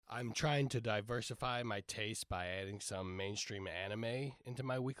I'm trying to diversify my taste by adding some mainstream anime into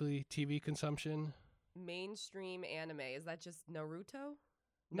my weekly TV consumption. Mainstream anime, is that just Naruto?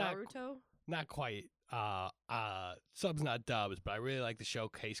 Not Naruto? Not quite. Subs not dubs, but I really like the show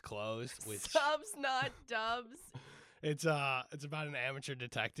Case Closed. Which Subs not dubs. it's about an amateur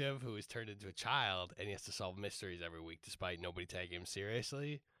detective who is turned into a child, and he has to solve mysteries every week, despite nobody taking him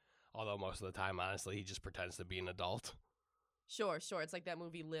seriously. Although most of the time, honestly, he just pretends to be an adult. Sure. It's like that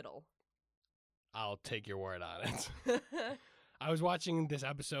movie Little. I'll take your word on it. I was watching this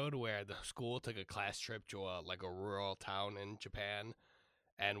episode where the school took a class trip to a rural town in Japan,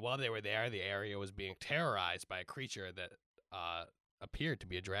 and while they were there, the area was being terrorized by a creature that appeared to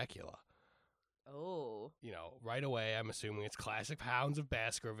be a Dracula. Oh. You know, right away, I'm assuming it's classic Hounds of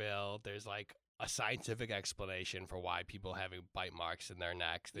Baskerville. There's like a scientific explanation for why people having bite marks in their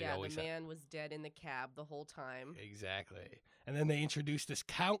necks. They always the man was dead in the cab the whole time. Exactly. And then they introduced this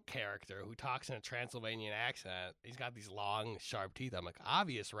Count character who talks in a Transylvanian accent. He's got these long, sharp teeth. I'm like,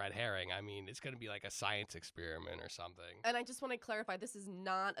 obvious red herring. I mean, it's going to be like a science experiment or something. And I just want to clarify, this is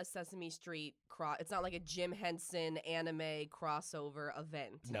not a Sesame Street it's not like a Jim Henson anime crossover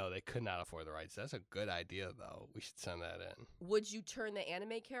event. No, they could not afford the rights. That's a good idea, though. We should send that in. Would you turn the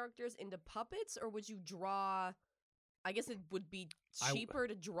anime characters into puppets, or would you draw... I guess it would be cheaper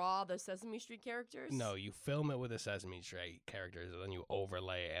to draw the Sesame Street characters? No, you film it with the Sesame Street characters, and then you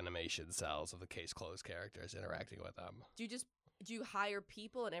overlay animation cells of the Case Closed characters interacting with them. Do you hire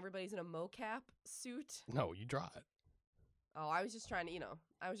people and everybody's in a mocap suit? No, you draw it. Oh, I was just trying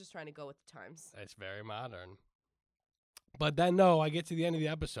to go with the times. It's very modern. But then, no, I get to the end of the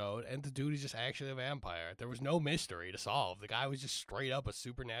episode, and the dude is just actually a vampire. There was no mystery to solve. The guy was just straight up a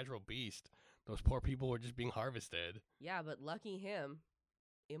supernatural beast. Those poor people were just being harvested. Yeah, but lucky him.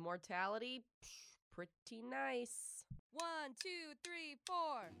 Immortality, pretty nice. 1, 2, 3, 4.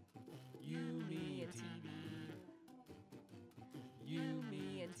 You, me, and TV. You,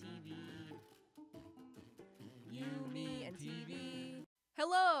 me, and TV. You, me, and TV.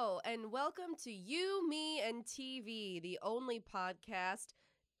 Hello, and welcome to You, Me, and TV, the only podcast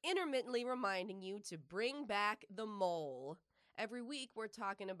intermittently reminding you to bring back the mole. Every week, we're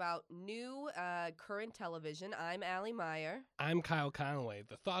talking about new, current television. I'm Allie Meyer. I'm Kyle Conway.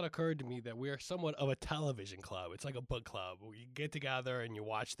 The thought occurred to me that we are somewhat of a television club. It's like a book club where you get together and you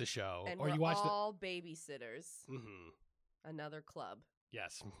watch the show. And or we're you watch all babysitters. Mm-hmm. Another club.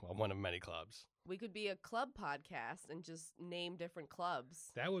 Yes, one of many clubs. We could be a club podcast and just name different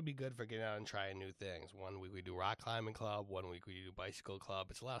clubs. That would be good for getting out and trying new things. One week we do rock climbing club. 1 week we do bicycle club.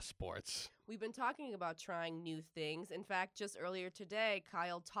 It's a lot of sports. We've been talking about trying new things. In fact, just earlier today,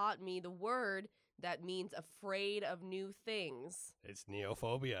 Kyle taught me the word that means afraid of new things. It's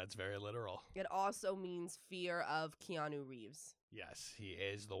neophobia. It's very literal. It also means fear of Keanu Reeves. Yes, he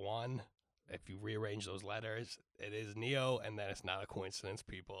is the one. If you rearrange those letters, it is Neo, and then it's not a coincidence,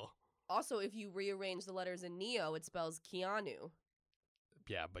 people. Also, if you rearrange the letters in Neo, it spells Keanu.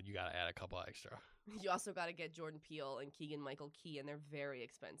 Yeah, but you gotta add a couple extra. You also gotta get Jordan Peele and Keegan-Michael Key, and they're very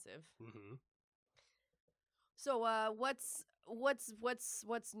expensive. Mm-hmm. So, what's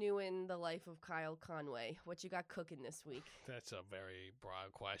new in the life of Kyle Conway? What you got cooking this week? That's a very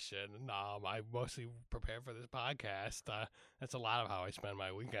broad question. I mostly prepare for this podcast. That's a lot of how I spend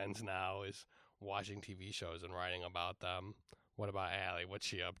my weekends now, is watching TV shows and writing about them. What about Allie? What's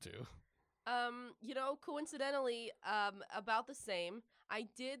she up to? Coincidentally, about the same. I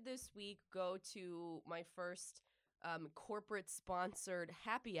did this week go to my first corporate-sponsored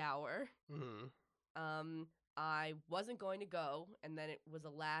happy hour. Mm-hmm. I wasn't going to go, and then it was a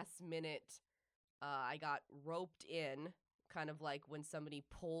last minute, I got roped in, kind of like when somebody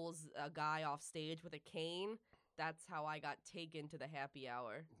pulls a guy off stage with a cane. That's how I got taken to the happy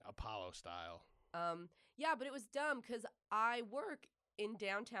hour. Apollo style. Yeah, but it was dumb because I work in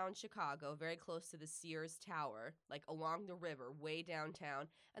downtown Chicago, very close to the Sears Tower, like along the river, way downtown.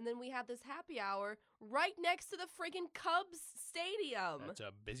 And then we had this happy hour right next to the friggin' Cubs stadium. That's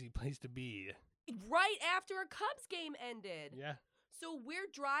a busy place to be. Right after a Cubs game ended. Yeah. So we're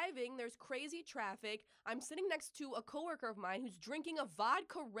driving, there's crazy traffic. I'm sitting next to a coworker of mine who's drinking a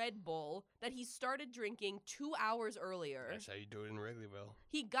vodka Red Bull that he started drinking 2 hours earlier. That's how you do it in Wrigleyville.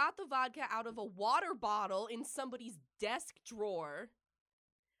 He got the vodka out of a water bottle in somebody's desk drawer.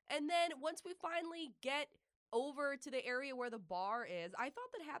 And then once we finally get over to the area where the bar is, I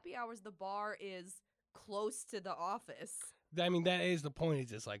thought that happy hours, the bar is close to the office. I mean, that is the point.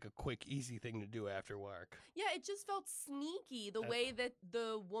 It's just like a quick, easy thing to do after work. Yeah, it just felt sneaky the way that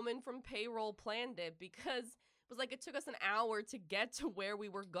the woman from payroll planned it, because was like, it took us an hour to get to where we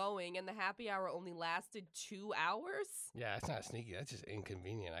were going, and the happy hour only lasted 2 hours. Yeah, it's not sneaky. That's just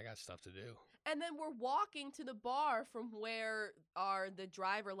inconvenient. I got stuff to do. And then we're walking to the bar from where the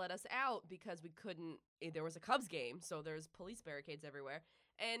driver let us out because we couldn't. There was a Cubs game, so there's police barricades everywhere.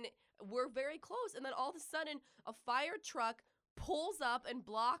 And we're very close. And then all of a sudden, a fire truck pulls up and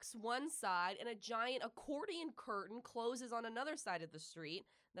blocks one side, and a giant accordion curtain closes on another side of the street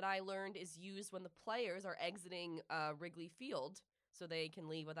that I learned is used when the players are exiting Wrigley Field so they can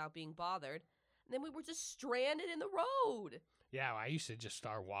leave without being bothered. And then we were just stranded in the road. Yeah, I used to just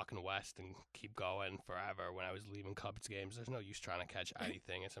start walking west and keep going forever when I was leaving Cubs games. There's no use trying to catch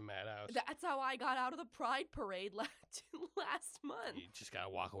anything. It's a madhouse. That's how I got out of the Pride Parade last month. You just got to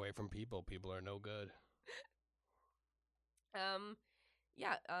walk away from people. People are no good.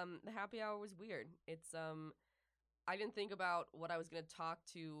 The happy hour was weird. It's, I didn't think about what I was going to talk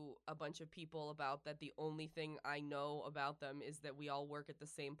to a bunch of people about, that the only thing I know about them is that we all work at the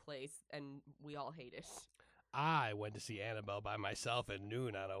same place and we all hate it. I went to see Annabelle by myself at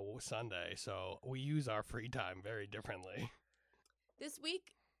noon on a Sunday, so we use our free time very differently. This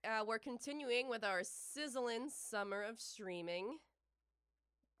week, we're continuing with our Sizzling Summer of Streaming.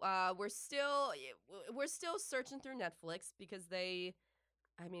 We're still searching through Netflix because they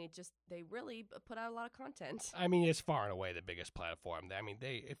really put out a lot of content. I mean, it's far and away the biggest platform. I mean,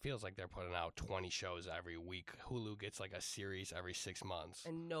 it feels like they're putting out 20 shows every week. Hulu gets like a series every 6 months.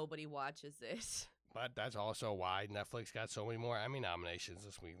 And nobody watches it. But that's also why Netflix got so many more Emmy nominations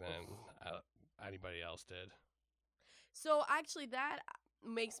this week than anybody else did. So actually, that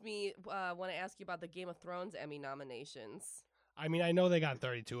makes me want to ask you about the Game of Thrones Emmy nominations. I mean, I know they got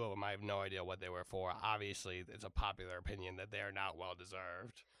 32 of them. I have no idea what they were for. Obviously, it's a popular opinion that they are not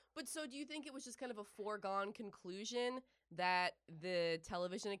well-deserved. But so do you think it was just kind of a foregone conclusion that the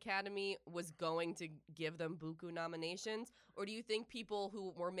Television Academy was going to give them buku nominations? Or do you think people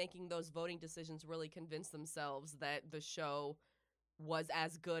who were making those voting decisions really convinced themselves that the show was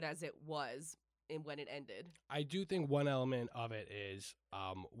as good as it was when it ended? I do think one element of it is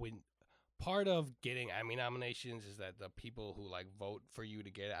when part of getting Emmy nominations is that the people who like vote for you to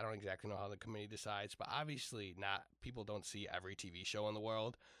get it, I don't exactly know how the committee decides, but obviously people don't see every TV show in the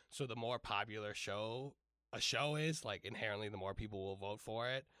world. So the more popular a show is, like inherently the more people will vote for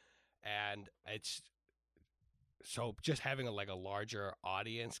it. And it's so just having a larger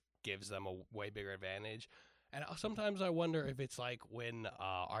audience gives them a way bigger advantage. And sometimes I wonder if it's like when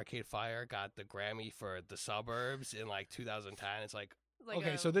Arcade Fire got the Grammy for The Suburbs in like 2010. It's like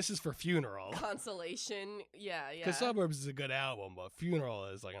okay, so this is for Funeral. Consolation. Yeah. Because Suburbs is a good album, but Funeral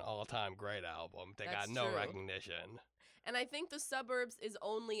is like an all-time great album. They got no recognition. And I think The Suburbs is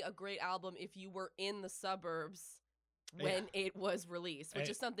only a great album if you were in the suburbs when it was released, which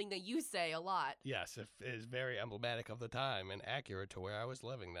is something that you say a lot. Yes, it is very emblematic of the time and accurate to where I was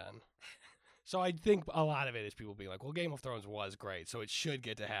living then. So I think a lot of it is people being like, well, Game of Thrones was great, so it should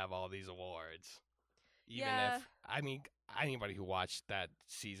get to have all these awards. Even if, I mean, anybody who watched that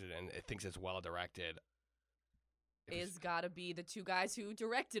season and thinks it's well directed is got to be the two guys who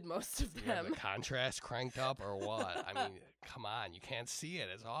directed most of them. Yeah, the contrast cranked up or what? I mean, come on, you can't see it.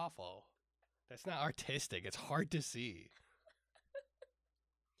 It's awful. That's not artistic. It's hard to see.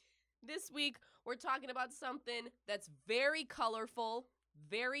 This week, we're talking about something that's very colorful,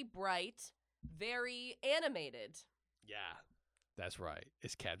 very bright, very animated. Yeah, that's right.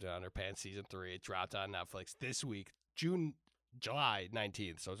 It's Captain Underpants Season 3. It dropped on Netflix this week, July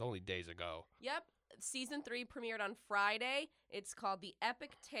 19th, so it's only days ago. Yep. Season 3 premiered on Friday. It's called The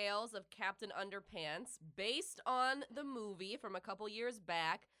Epic Tales of Captain Underpants, based on the movie from a couple years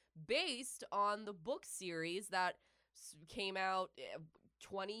back, based on the book series that came out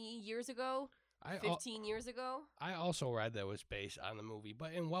 20 years ago, 15 years ago. I also read that it was based on the movie,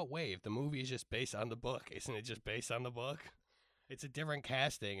 but in what way? If the movie is just based on the book, isn't it just based on the book? It's a different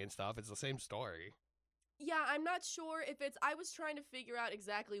casting and stuff. It's the same story. Yeah, I'm not sure if it's... I was trying to figure out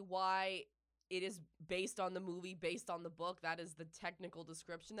exactly why it is based on the movie, based on the book. That is the technical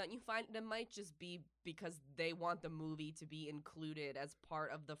description that you find. It might just be because they want the movie to be included as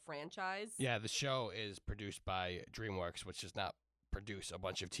part of the franchise. Yeah, the show is produced by DreamWorks, which does not produce a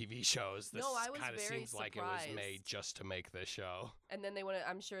bunch of TV shows. This kind of seems like it was made just to make this show. And then they want to...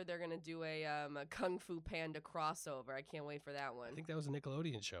 I'm sure they're going to do a Kung Fu Panda crossover. I can't wait for that one. I think that was a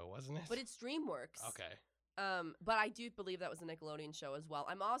Nickelodeon show, wasn't it? But it's DreamWorks. Okay. But I do believe that was a Nickelodeon show as well.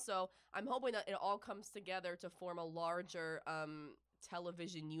 I'm hoping that it all comes together to form a larger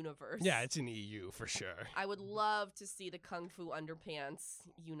television universe. Yeah, it's an EU for sure. I would love to see the Kung Fu Underpants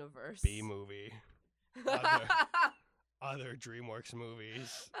universe. B-movie. other DreamWorks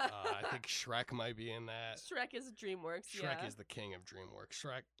movies. I think Shrek might be in that. Shrek is DreamWorks, Shrek is the king of DreamWorks.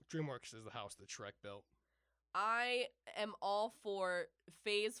 DreamWorks is the house that Shrek built. I am all for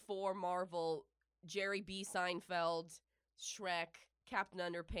Phase 4 Marvel, Jerry B. Seinfeld, Shrek, Captain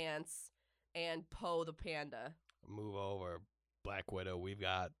Underpants, and Poe the Panda. Move over, Black Widow. We've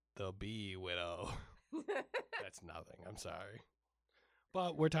got the Bee Widow. That's nothing. I'm sorry.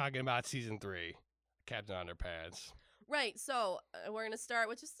 But we're talking about season 3, Captain Underpants. Right, so we're going to start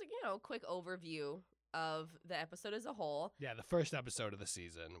with just a quick overview of the episode as a whole. Yeah, the first episode of the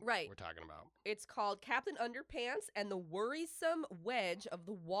season. Right. We're talking about. It's called Captain Underpants and the Worrisome Wedge of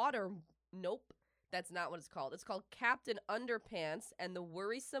the Water. Nope, that's not what it's called. It's called Captain Underpants and the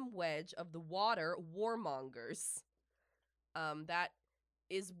Worrisome Wedge of the Water Warmongers. That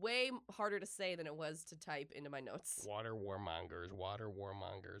is way harder to say than it was to type into my notes. Water Warmongers, Water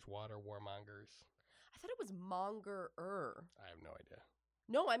Warmongers, Water Warmongers. I thought it was Monger-er. I have no idea.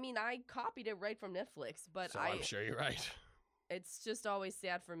 No, I mean, I copied it right from Netflix, but So I'm sure you're right. It's just always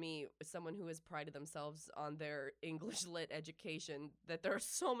sad for me, someone who has prided themselves on their English lit education, that there are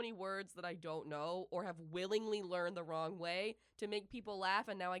so many words that I don't know or have willingly learned the wrong way to make people laugh,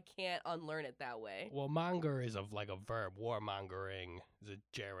 and now I can't unlearn it that way. Well, monger is of like a verb. Warmongering is a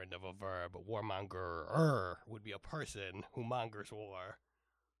gerund of a verb. Warmonger would be a person who mongers war.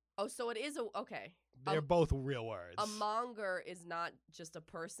 Oh, so it is okay. They're both real words. A monger is not just a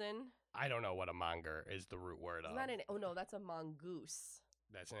person. I don't know what a monger is, the root word of. Oh no, that's a mongoose.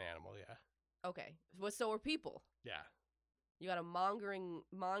 That's an animal, yeah. Okay, well, so are people. Yeah. You got a mongering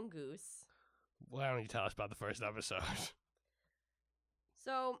mongoose. Why don't you tell us about the first episode?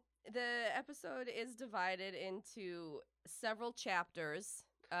 So the episode is divided into several chapters.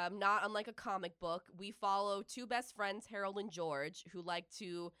 Not unlike a comic book, we follow two best friends, Harold and George, who like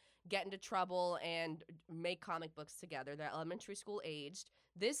to get into trouble and make comic books together. They're elementary school aged.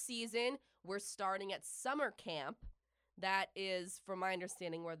 This season, we're starting at summer camp. That is, from my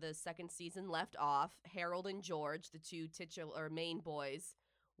understanding, where the second season left off. Harold and George, the two titular main boys,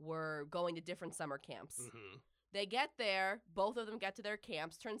 were going to different summer camps. Mm-hmm. They get there, both of them get to their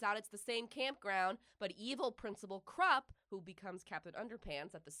camps. Turns out it's the same campground, but evil Principal Krupp, who becomes Captain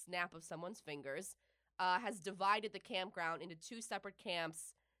Underpants at the snap of someone's fingers, has divided the campground into two separate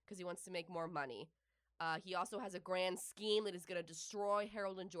camps because he wants to make more money. He also has a grand scheme that is going to destroy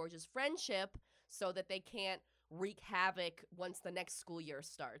Harold and George's friendship so that they can't wreak havoc once the next school year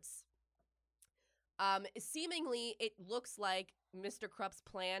starts. Seemingly, it looks like Mr. Krupp's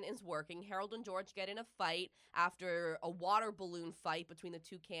plan is working. Harold and George get in a fight after a water balloon fight between the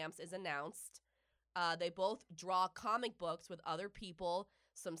two camps is announced. They both draw comic books with other people.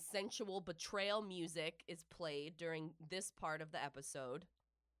 Some sensual betrayal music is played during this part of the episode.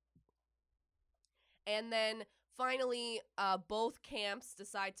 And then finally, both camps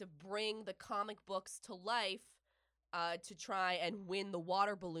decide to bring the comic books to life to try and win the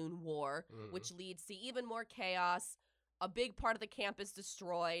water balloon war, which leads to even more chaos. A big part of the camp is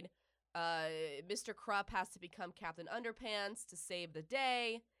destroyed. Mr. Krupp has to become Captain Underpants to save the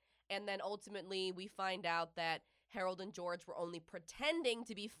day. And then ultimately we find out that Harold and George were only pretending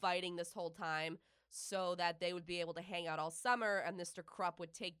to be fighting this whole time so that they would be able to hang out all summer and Mr. Krupp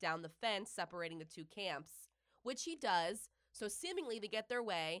would take down the fence separating the two camps, which he does. So seemingly they get their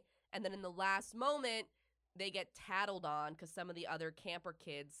way. And then in the last moment, they get tattled on because some of the other camper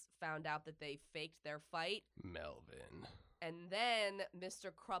kids found out that they faked their fight. Melvin. And then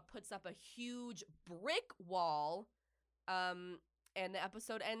Mr. Krupp puts up a huge brick wall, and the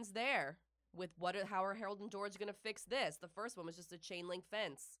episode ends there with how are Harold and George going to fix this? The first one was just a chain link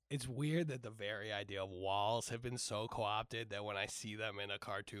fence. It's weird that the very idea of walls have been so co-opted that when I see them in a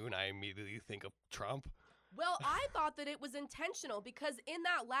cartoon, I immediately think of Trump. Well, I thought that it was intentional because in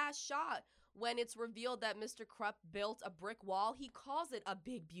that last shot, when it's revealed that Mr. Krupp built a brick wall, he calls it a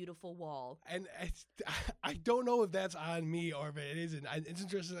big, beautiful wall. And I don't know if that's on me or if it isn't. It's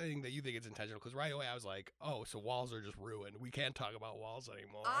interesting that you think it's intentional because right away I was like, oh, so walls are just ruined. We can't talk about walls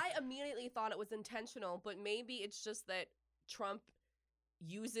anymore. I immediately thought it was intentional, but maybe it's just that Trump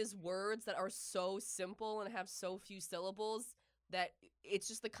uses words that are so simple and have so few syllables that it's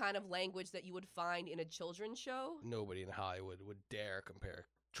just the kind of language that you would find in a children's show. Nobody in Hollywood would dare compare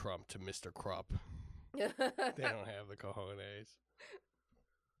Trump to Mr. Krupp. They don't have the cojones.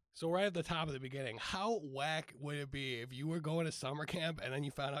 So right at the top of the beginning, how whack would it be if you were going to summer camp and then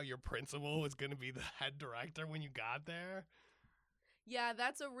you found out your principal was going to be the head director when you got there? Yeah,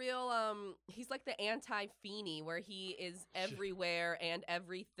 that's a real, he's like the anti-Feeny where he is everywhere and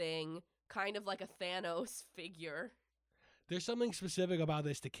everything, kind of like a Thanos figure. There's something specific about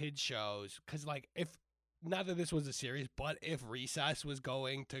this to kids shows because like if not that this was a series, but if Recess was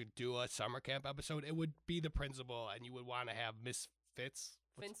going to do a summer camp episode, it would be the principal, and you would want to have Miss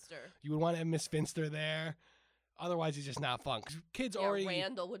Finster. You would want to have Miss Finster there. Otherwise, it's just not fun. Because kids Yeah, already...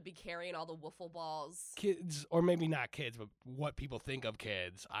 Randall would be carrying all the wiffle balls. Kids, or maybe not kids, but what people think of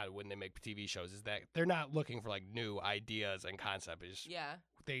kids when they make TV shows is that they're not looking for, like, new ideas and concepts. Yeah.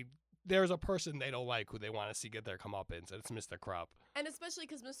 There's a person they don't like who they want to see get their comeuppance, and it's Mr. Krupp. And especially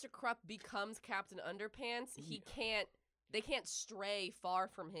because Mr. Krupp becomes Captain Underpants, they can't stray far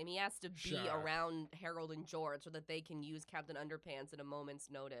from him. He has to be around Harold and George so that they can use Captain Underpants at a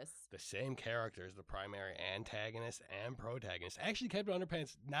moment's notice. The same characters, the primary antagonist and protagonist. Actually, Captain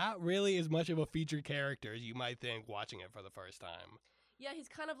Underpants, not really as much of a featured character as you might think watching it for the first time. Yeah, he's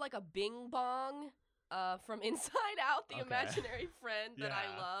kind of like a Bing Bong from Inside Out, the imaginary friend that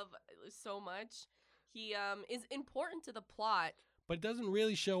I love so much. He is important to the plot. But it doesn't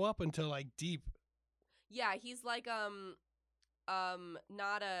really show up until, like, deep. Yeah, he's like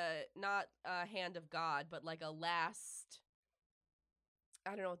not a hand of God, but like a last.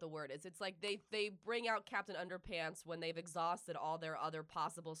 I don't know what the word is. It's like they bring out Captain Underpants when they've exhausted all their other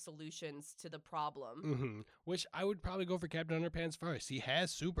possible solutions to the problem. Mm-hmm. Which I would probably go for Captain Underpants first. He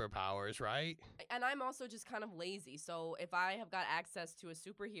has superpowers, right? And I'm also just kind of lazy, so if I have got access to a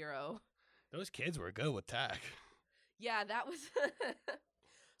superhero, those kids were good with tech. Yeah, that was.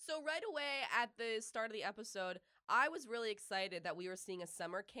 So right away at the start of the episode, I was really excited that we were seeing a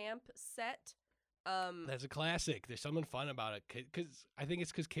summer camp set. That's a classic. There's something fun about it. Because I think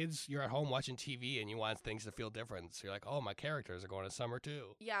it's because kids, you're at home watching TV and you want things to feel different. So you're like, oh, my characters are going to summer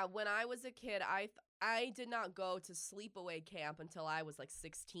too. Yeah, when I was a kid, I did not go to sleepaway camp until I was like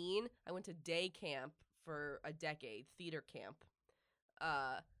 16. I went to day camp for a decade, theater camp.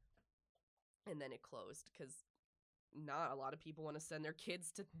 And then it closed because not a lot of people want to send their kids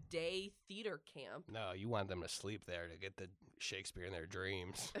to day theater camp. No, you want them to sleep there to get the Shakespeare in their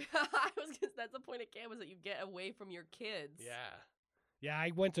dreams. That's the point of camp, is that you get away from your kids. Yeah,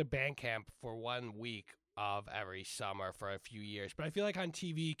 I went to band camp for 1 week of every summer for a few years. But I feel like on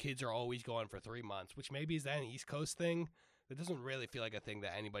TV, kids are always going for 3 months, which maybe is that an East Coast thing? That doesn't really feel like a thing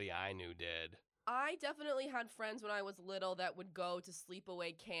that anybody I knew did. I definitely had friends when I was little that would go to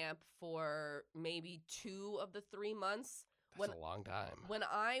sleepaway camp for maybe 2 of the 3 months. That's a long time. When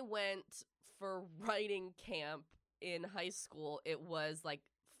I went for writing camp in high school, it was like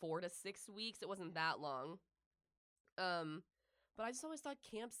 4 to 6 weeks. It wasn't that long. But I just always thought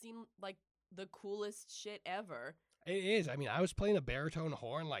camp seemed like the coolest shit ever. It is. I mean, I was playing a baritone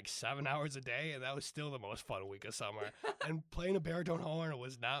horn like 7 hours a day, and that was still the most fun week of summer. And playing a baritone horn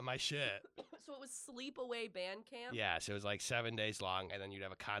was not my shit. So it was sleepaway band camp? Yeah, so it was like 7 days long, and then you'd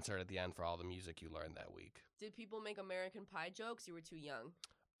have a concert at the end for all the music you learned that week. Did people make American Pie jokes? You were too young.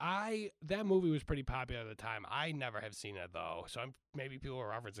 That movie was pretty popular at the time. I never have seen it, though, so maybe people were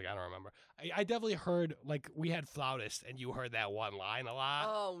referencing. I don't remember. I definitely heard, like, we had flautists, and you heard that one line a lot.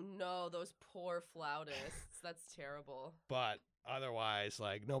 Oh, no, those poor flautists. That's terrible. But otherwise,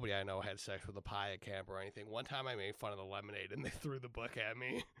 like, nobody I know had sex with a pie at camp or anything. One time I made fun of the lemonade, and they threw the book at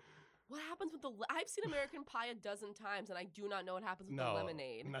me. What happens with I've seen American Pie a dozen times, and I do not know what happens with the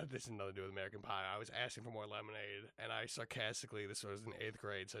lemonade. No, this has nothing to do with American Pie. I was asking for more lemonade, and I sarcastically, this was in 8th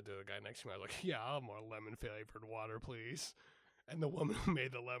grade, said to the guy next to me, I was like, yeah, I'll have more lemon-flavored water, please. And the woman who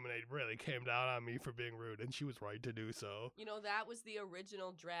made the lemonade really came down on me for being rude, and she was right to do so. You know, that was the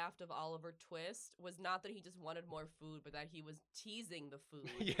original draft of Oliver Twist, was not that he just wanted more food, but that he was teasing the food.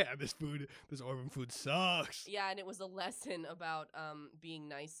 Yeah, this Orphan food sucks. Yeah, and it was a lesson about being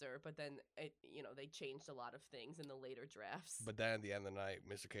nicer, but then, they changed a lot of things in the later drafts. But then at the end of the night,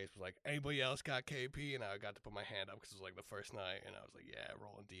 Mr. Case was like, anybody else got KP? And I got to put my hand up because it was like the first night, and I was like, yeah,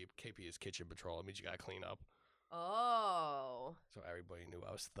 rolling deep. KP is kitchen patrol. It means you got to clean up. Oh. So everybody knew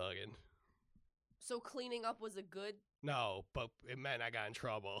I was thugging. So cleaning up was a good... No, but it meant I got in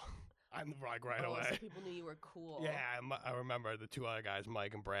trouble. I'm like right away. So people knew you were cool. Yeah, I remember the 2 other guys,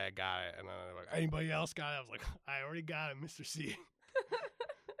 Mike and Brad, got it. And then they were like, anybody else got it? I was like, I already got it, Mr. C.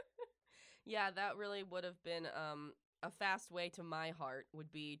 Yeah, that really would have been a fast way to my heart,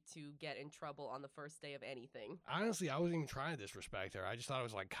 would be to get in trouble on the first day of anything. Honestly, I wasn't even trying to disrespect her. I just thought it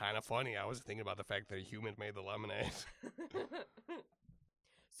was like kind of funny. I wasn't thinking about the fact that a human made the lemonade.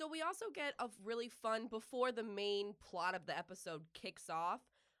 So we also get a really fun, before the main plot of the episode kicks off,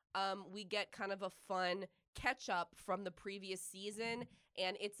 we get kind of a fun catch-up from the previous season,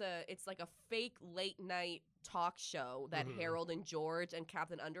 and it's like a fake late-night talk show that Harold and George and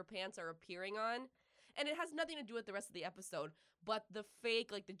Captain Underpants are appearing on. And it has nothing to do with the rest of the episode, but the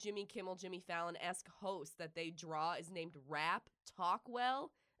fake, like the Jimmy Kimmel, Jimmy Fallon-esque host that they draw is named Rap Talkwell,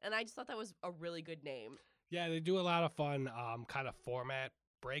 and I just thought that was a really good name. Yeah, they do a lot of fun kind of format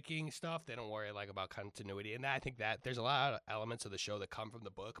breaking stuff. They don't worry like about continuity, and I think that there's a lot of elements of the show that come from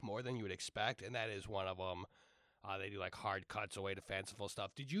the book more than you would expect, and that is one of them. They do like hard cuts away to fanciful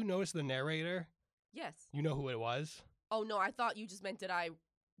stuff. Did you notice the narrator? Yes. You know who it was? Oh no, I thought you just meant did I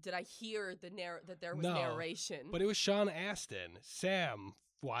hear that there was narration? But it was Sean Astin, Sam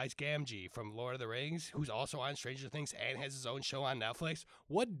Wise Gamgee from Lord of the Rings, who's also on Stranger Things and has his own show on Netflix.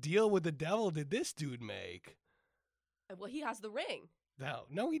 What deal with the devil did this dude make? Well, he has the ring.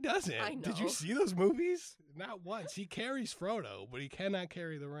 No, he doesn't. I know. Did you see those movies? Not once. He carries Frodo, but he cannot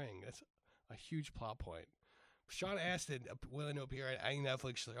carry the ring. That's a huge plot point. Sean Astin willing to appear at any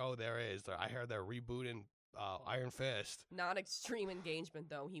Netflix show. Oh, there is. I heard they're rebooting Iron Fist. Not Extreme Engagement,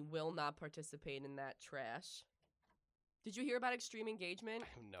 though. He will not participate in that trash. Did you hear about Extreme Engagement?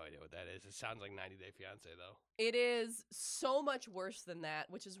 I have no idea what that is. It sounds like 90 Day Fiancé, though. It is so much worse than that,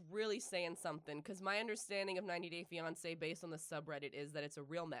 which is really saying something, because my understanding of 90 Day Fiancé based on the subreddit is that it's a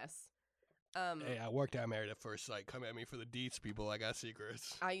real mess. Hey, I worked out Married at First Sight. Come at me for the deets, people. I got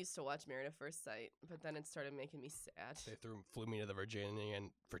secrets. I used to watch Married at First Sight, but then it started making me sad. They flew me to the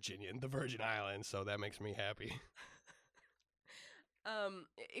the Virgin Islands, so that makes me happy.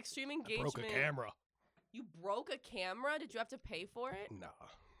 Extreme Engagement. I broke a camera. You broke a camera? Did you have to pay for it? No.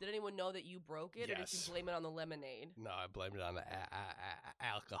 Did anyone know that you broke it, Yes. or did you blame it on the lemonade? No, I blamed it on the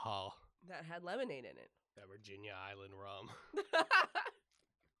alcohol. That had lemonade in it. That Virginia Island rum.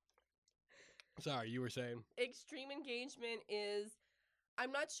 Sorry, you were saying? Extreme Engagement is,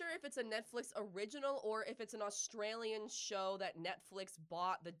 I'm not sure if it's a Netflix original or if it's an Australian show that Netflix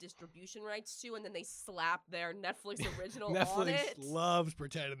bought the distribution rights to, and then they slapped their Netflix original on it. Netflix loves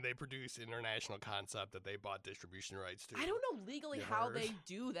pretending they produce international concept that they bought distribution rights to. I don't know legally how they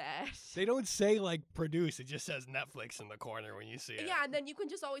do that. They don't say, like, produce. It just says Netflix in the corner when you see it. Yeah, and then you can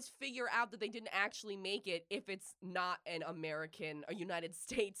just always figure out that they didn't actually make it if it's not an American or United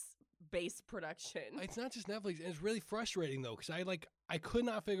States based production. It's not just Netflix, and it's really frustrating though, because I could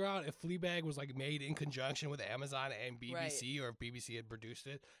not figure out if Fleabag was like made in conjunction with Amazon and BBC, or if BBC had produced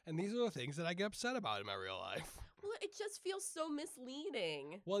it. And these are the things that I get upset about in my real life. Well, it just feels so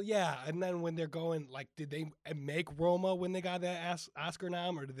misleading. Well, yeah, and then when they're going, like, did they make Roma when they got that Oscar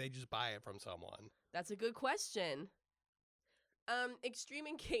nom, or did they just buy it from someone? That's a good question. Extreme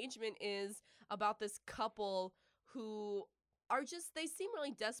Engagement is about this couple who are just, they seem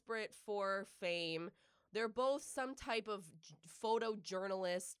really desperate for fame. They're both some type of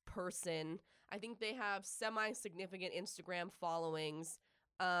photojournalist person. I think they have semi-significant Instagram followings.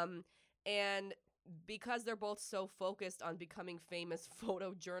 And because they're both so focused on becoming famous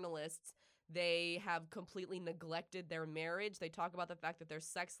photojournalists, they have completely neglected their marriage. They talk about the fact that their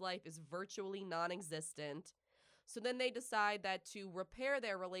sex life is virtually non-existent. So then they decide that to repair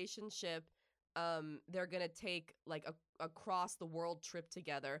their relationship, they're going to take like a across the world trip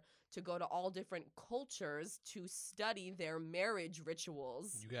together to go to all different cultures to study their marriage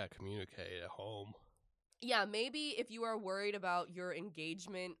rituals. You gotta communicate at home. Yeah, maybe if you are worried about your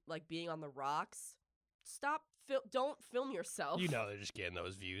engagement like being on the rocks, don't film yourself. You know they're just getting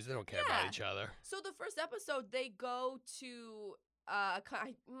those views. They don't care about each other. So the first episode, they go to I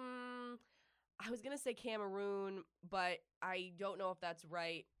was gonna say Cameroon, but I don't know if that's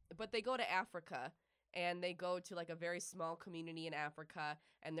right. But they go to Africa. And they go to like a very small community in Africa,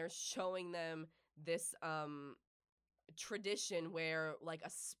 and they're showing them this tradition where like a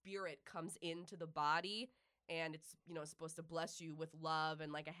spirit comes into the body, and it's, you know, supposed to bless you with love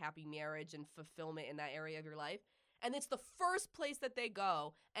and like a happy marriage and fulfillment in that area of your life. And it's the first place that they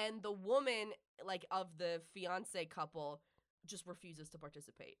go, and the woman like of the fiance couple just refuses to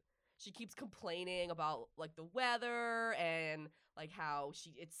participate. She keeps complaining about like the weather and like how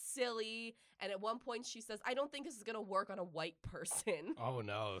it's silly. And at one point she says, I don't think this is going to work on a white person. Oh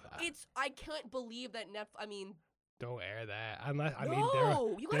no. I can't believe that don't air that. Unless,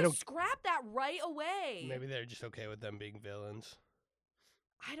 you got to scrap that right away. Maybe they're just okay with them being villains.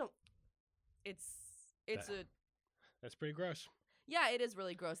 That's pretty gross. Yeah, it is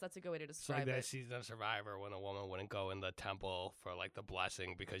really gross. That's a good way to describe it. It's like that season of Survivor when a woman wouldn't go in the temple for like the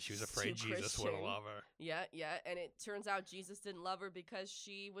blessing because she was afraid Jesus wouldn't love her. Yeah, and it turns out Jesus didn't love her because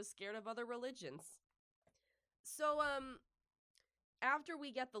she was scared of other religions. So, after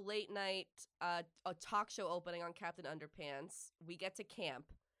we get the late night a talk show opening on Captain Underpants, we get to camp.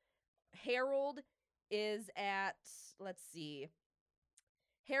 Harold is at,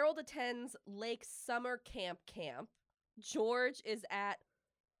 Harold attends Lake Summer Camp. George is at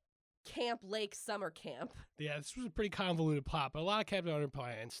Camp Lake Summer Camp. Yeah, this was a pretty convoluted plot, but a lot of Captain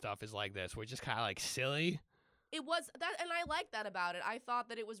Underpants stuff is like this, where it's just kind of like silly. It was that, and I like that about it. I thought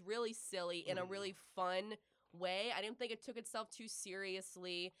that it was really silly in a really fun way. I didn't think it took itself too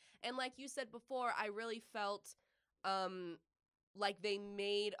seriously. And like you said before, I really felt like they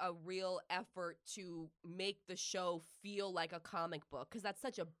made a real effort to make the show feel like a comic book, because that's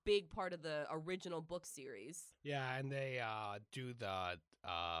such a big part of the original book series. Yeah, and they do the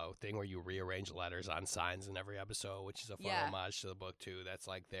thing where you rearrange letters on signs in every episode, which is a fun homage to the book, too. That's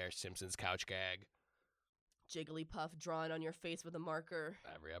like their Simpsons couch gag. Jigglypuff drawn on your face with a marker.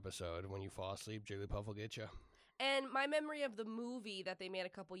 Every episode, when you fall asleep, Jigglypuff will get you. And my memory of the movie that they made a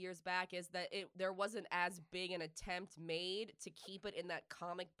couple years back is that there wasn't as big an attempt made to keep it in that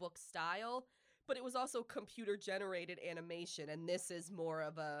comic book style, but it was also computer-generated animation, and this is more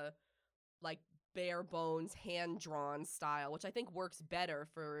of a, like, bare-bones, hand-drawn style, which I think works better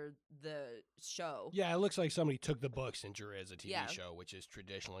for the show. Yeah, it looks like somebody took the books and drew it as a TV show, which is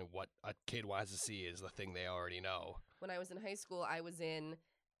traditionally what a kid wants to see, is the thing they already know. When I was in high school, I was in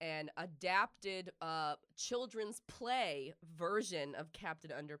an adapted children's play version of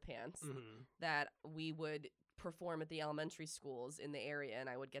Captain Underpants that we would perform at the elementary schools in the area, and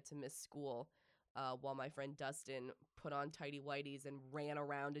I would get to miss school while my friend Dustin put on tighty whities and ran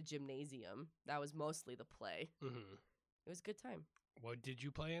around a gymnasium. That was mostly the play. It was a good time. What did you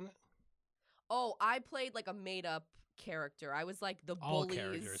play in it? Oh, I played like a made-up character. I was like the bullies. All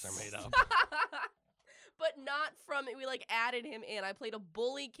characters are made up. But not from it. We like added him in. I played a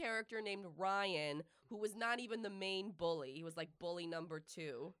bully character named Ryan, who was not even the main bully. He was like bully number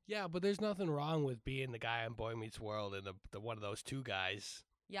 2. Yeah, but there's nothing wrong with being the guy on Boy Meets World and the one of those 2 guys.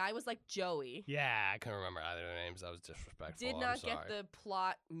 Yeah, I was like Joey. Yeah, I couldn't remember either of their names. That was disrespectful. Did not get the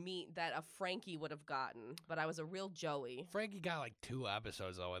plot meat that a Frankie would have gotten, but I was a real Joey. Frankie got like 2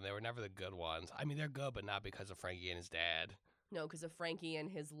 episodes, though, and they were never the good ones. I mean, they're good, but not because of Frankie and his dad. No, because of Frankie and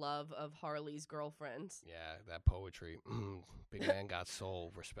his love of Harley's girlfriend. Yeah, that poetry. Big man got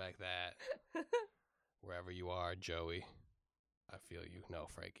soul. Respect that. Wherever you are, Joey. I feel you. No,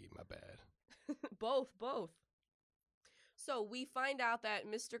 Frankie, my bad. Both. So we find out that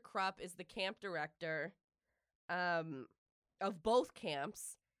Mr. Krupp is the camp director of both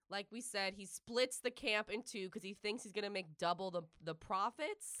camps. Like we said, he splits the camp in 2 because he thinks he's going to make double the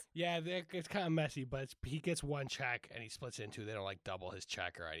profits. Yeah, it's kind of messy, but he gets 1 check and he splits it in 2. They don't like double his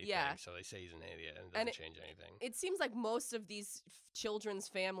check or anything. Yeah. So they say he's an idiot and it doesn't change anything. It seems like most of these children's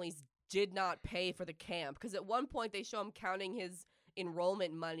families did not pay for the camp, because at one point they show him counting his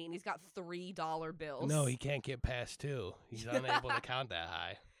enrollment money and he's got $3 bills. No, he can't get past 2. He's unable to count that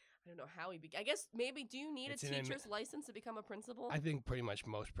high. I don't know how I guess maybe, do you need a teacher's license to become a principal? I think pretty much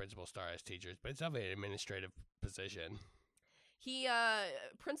most principals start as teachers, but it's definitely an administrative position.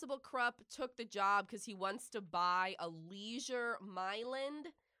 Principal Krupp took the job because he wants to buy a leisure myland,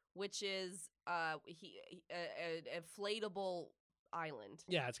 which is an inflatable island.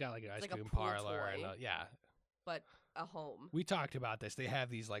 Yeah, it's got like an ice cream parlor and but a home. We talked about this. They have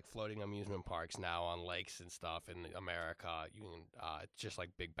these like floating amusement parks now on lakes and stuff in America. You can just like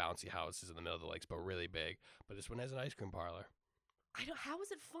big bouncy houses in the middle of the lakes, but really big. But this one has an ice cream parlor. How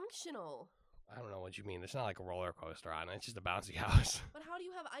is it functional? I don't know what you mean. It's not like a roller coaster on it. It's just a bouncy house. But how do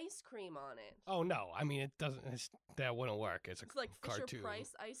you have ice cream on it? Oh no! I mean, it doesn't. That wouldn't work. It's like cartoon.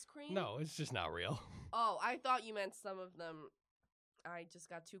 Fisher-Price ice cream. No, it's just not real. Oh, I thought you meant some of them. I just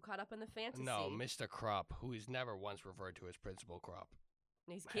got too caught up in the fantasy. No, Mr. Krupp, who is never once referred to as Principal Krupp.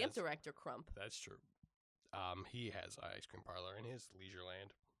 He's camp director Crump. That's true. He has an ice cream parlor in his leisure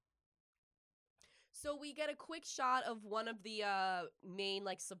land. So we get a quick shot of one of the main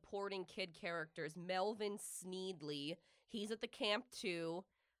like supporting kid characters, Melvin Sneedley. He's at the camp too.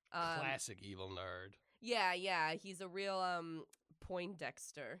 Classic evil nerd. Yeah. He's a real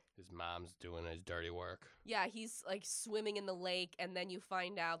Poindexter. His mom's doing his dirty work. Yeah, he's like swimming in the lake, and then you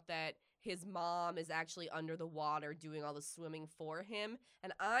find out that his mom is actually under the water doing all the swimming for him.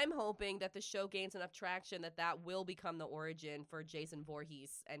 And I'm hoping that the show gains enough traction that will become the origin for Jason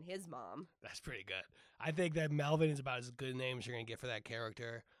Voorhees and his mom. That's pretty good. I think that Melvin is about as good a name as you're going to get for that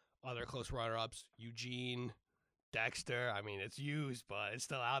character. Other close runner-ups, Eugene, Dexter. I mean, it's used, but it's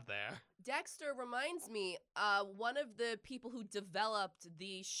still out there. Dexter reminds me, one of the people who developed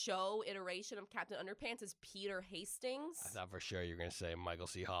the show iteration of Captain Underpants is Peter Hastings. I thought for sure you were going to say Michael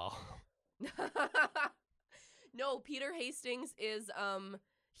C. Hall. No, Peter Hastings is,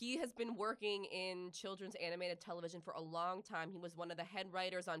 he has been working in children's animated television for a long time. He was one of the head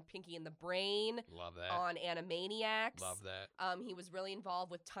writers on Pinky and the Brain. Love that. On Animaniacs. Love that. He was really involved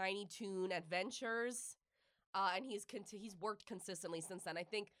with Tiny Toon Adventures. And he's worked consistently since then. I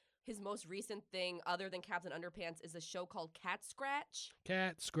think his most recent thing, other than Captain Underpants, is a show called Cat Scratch.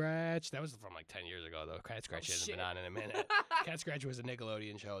 Cat Scratch. That was from like 10 years ago, though. Cat Scratch hasn't been on in a minute. Cat Scratch was a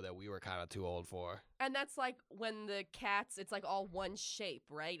Nickelodeon show that we were kind of too old for. And that's like when the cats, it's like all one shape,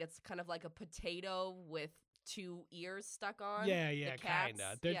 right? It's kind of like a potato with 2 ears stuck on. Yeah, kind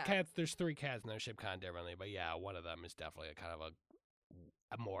of. Cats. There's 3 cats and they're shaped kind of differently, but yeah, one of them is definitely a kind of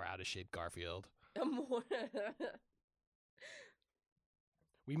a more out of shape Garfield.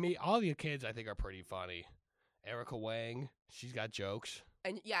 We meet all the kids. I think are pretty funny. Erica Wang, she's got jokes.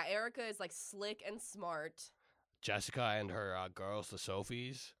 And yeah, Erica is like slick and smart. Jessica and her girls, the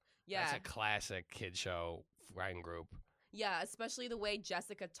Sophies. Yeah, that's a classic kid show writing group. Yeah, especially the way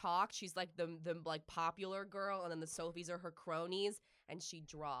Jessica talks. She's like the like popular girl, and then the Sophies are her cronies, and she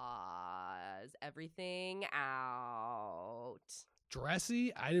draws everything out.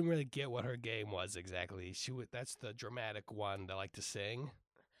 Dressy, I didn't really get what her game was exactly. That's the dramatic one that like to sing.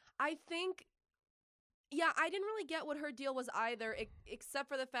 I think, yeah, I didn't really get what her deal was either, except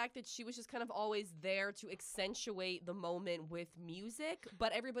for the fact that she was just kind of always there to accentuate the moment with music,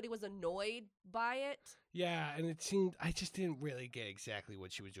 but everybody was annoyed by it. Yeah, and it seemed, I just didn't really get exactly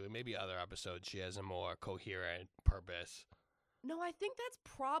what she was doing. Maybe other episodes she has a more coherent purpose. No, I think that's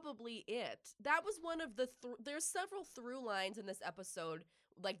probably it. That was one of the, there's several through lines in this episode.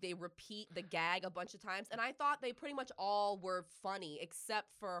 Like, they repeat the gag a bunch of times, and I thought they pretty much all were funny, except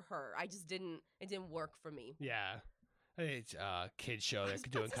for her. It didn't work for me. Yeah. It's a kid's show that's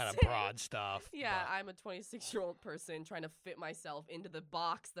doing kind of broad stuff. Yeah, I'm a 26-year-old person trying to fit myself into the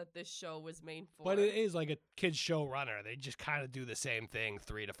box that this show was made for. But it is like a kid's show runner. They just kind of do the same thing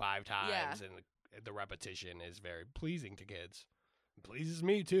 3 to 5 times, and the repetition is very pleasing to kids. It pleases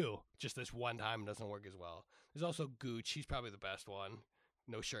me, too. Just this one time doesn't work as well. There's also Gooch. He's probably the best one.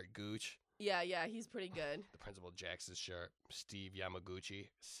 No shirt Gooch. Yeah, he's pretty good. The Principal Jackson's shirt. Steve Yamaguchi.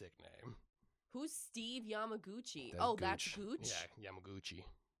 Sick name. Who's Steve Yamaguchi? That's that's Gooch? Yeah, Yamaguchi.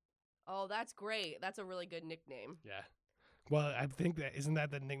 Oh, that's great. That's a really good nickname. Yeah. Well, I think isn't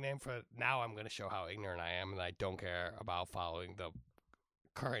that the nickname for now? I'm going to show how ignorant I am, and I don't care about following the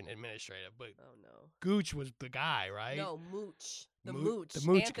current administrative. But oh no, Gooch was the guy, right? No, Mooch. The Mooch.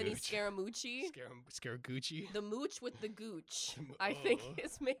 Anthony Gooch. Scaramucci. Scaragucci. The Mooch with the Gooch, I think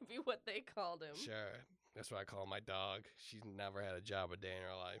is maybe what they called him. Sure. That's what I call my dog. She's never had a job a day in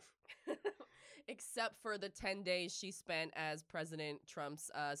her life. Except for the 10 days she spent as President Trump's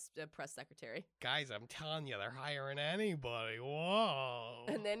press secretary. Guys, I'm telling you, they're hiring anybody. Whoa.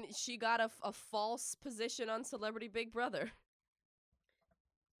 And then she got a false position on Celebrity Big Brother.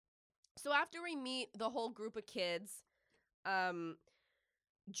 So after we meet the whole group of kids,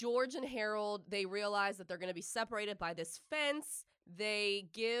 George and Harold, they realize that they're going to be separated by this fence. They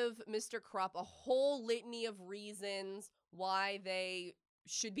give Mr. Krupp a whole litany of reasons why they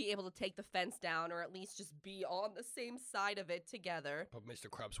should be able to take the fence down, or at least just be on the same side of it together. But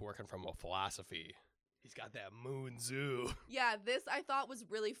Mr. Krupp's working from a philosophy. He's got that moon zoo. Yeah, this I thought was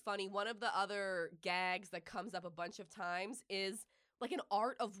really funny. One of the other gags that comes up a bunch of times is like an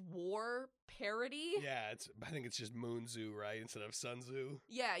Art of War parody. Yeah, I think it's just Moon Zoo, right, instead of Sun Zoo.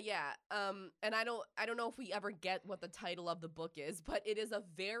 Yeah. And I don't know if we ever get what the title of the book is, but it is a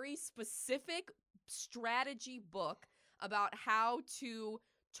very specific strategy book about how to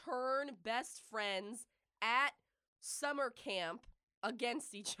turn best friends at summer camp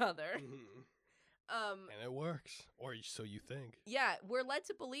against each other. Mm-hmm. And it works, or so you think. Yeah, we're led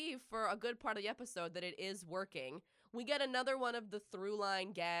to believe for a good part of the episode that it is working. We get another one of the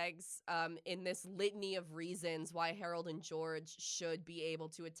through-line gags in this litany of reasons why Harold and George should be able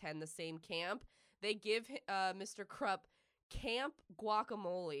to attend the same camp. They give Mr. Krupp camp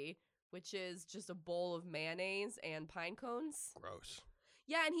guacamole, which is just a bowl of mayonnaise and pine cones. Gross.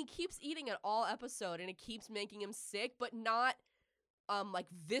 Yeah, and he keeps eating it all episode, and it keeps making him sick, but not like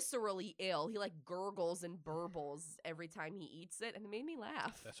viscerally ill. He like gurgles and burbles every time he eats it, and it made me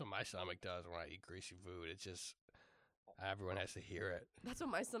laugh. That's what my stomach does when I eat greasy food. It's just everyone has to hear it. That's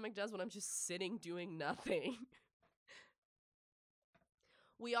what my stomach does when I'm just sitting doing nothing.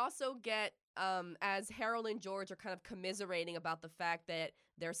 We also get, as Harold and George are kind of commiserating about the fact that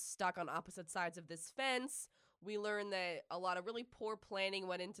they're stuck on opposite sides of this fence, we learn that a lot of really poor planning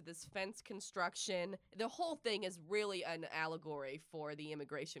went into this fence construction. The whole thing is really an allegory for the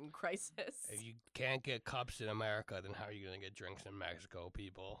immigration crisis. If you can't get cups in America, then how are you going to get drinks in Mexico,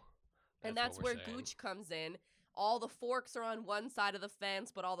 people? And that's where Gooch comes in. All the forks are on one side of the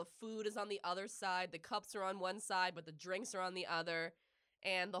fence, but all the food is on the other side. The cups are on one side, but the drinks are on the other.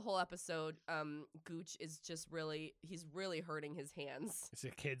 And the whole episode, Gooch is just he's really hurting his hands. It's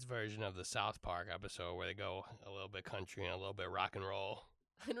a kid's version of the South Park episode where they go a little bit country and a little bit rock and roll.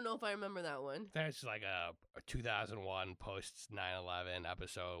 I don't know if I remember that one. There's like a 2001 post 9/11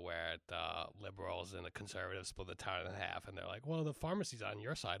 episode where the liberals and the conservatives split the town in half, and they're like, "Well, the pharmacy's on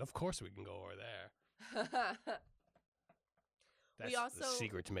your side. Of course, we can go over there." That's the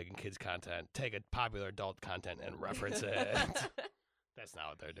secret to making kids content. Take a popular adult content and reference it. That's not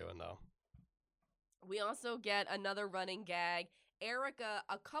what they're doing, though. We also get another running gag. Erica,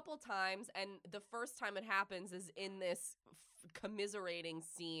 a couple times, and the first time it happens is in this commiserating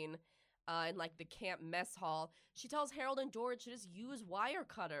scene in like the camp mess hall. She tells Harold and George to just use wire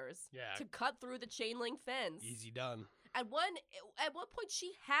cutters to cut through the chain link fence. Easy done. At one point,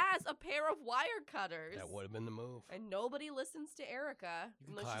 she has a pair of wire cutters. That would have been the move. And nobody listens to Erica.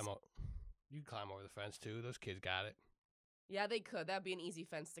 You can climb over the fence, too. Those kids got it. Yeah, they could. That'd be an easy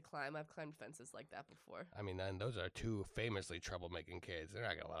fence to climb. I've climbed fences like that before. I mean, then those are two famously troublemaking kids. They're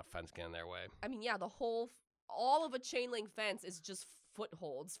not going to let a fence get in their way. I mean, yeah, all of a chain link fence is just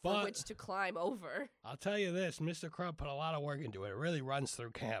footholds for which to climb over. I'll tell you this, Mr. Crump put a lot of work into it. It really runs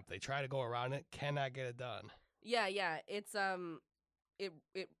through camp. They try to go around it, cannot get it done. Yeah, it's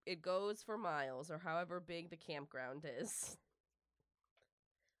it goes for miles or however big the campground is.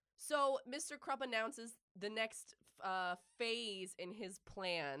 So Mr. Crump announces the next phase in his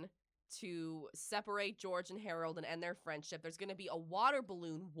plan to separate George and Harold and end their friendship. There's going to be a water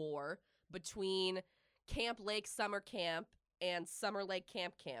balloon war between Camp Lake Summer Camp and Summer Lake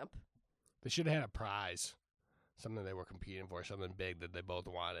Camp. They should have had a prize. Something they were competing for, something big that they both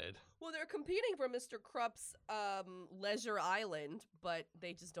wanted. Well, they're competing for Mr. Crump's Leisure Island, but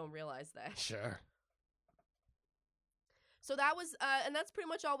they just don't realize that. Sure. So that was, and that's pretty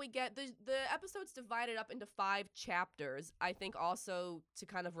much all we get. The episode's divided up into 5 chapters, I think also to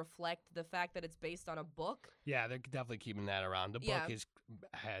kind of reflect the fact that it's based on a book. Yeah, they're definitely keeping that around. The book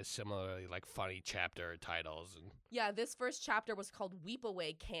has similarly like funny chapter titles. Yeah, this first chapter was called Weep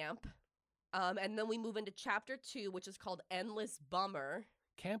Away Camp. And then we move into chapter 2, which is called Endless Bummer.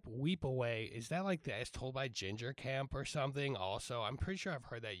 Camp Weep Away, is that like the As Told by Ginger camp or something also? I'm pretty sure I've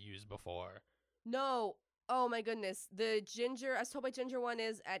heard that used before. No. Oh my goodness. The Ginger, As Told by Ginger one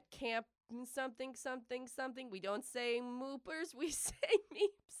is at Camp something. We don't say moopers, we say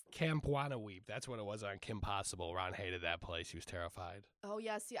meeps. Camp Wanna Weep. That's what it was on Kim Possible. Ron hated that place. He was terrified. Oh,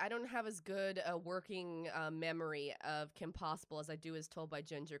 yeah. See, I don't have as good a working memory of Kim Possible as I do As Told by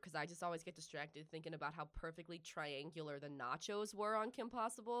Ginger, because I just always get distracted thinking about how perfectly triangular the nachos were on Kim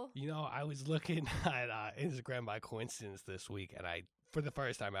Possible. You know, I was looking at Instagram by coincidence this week, and for the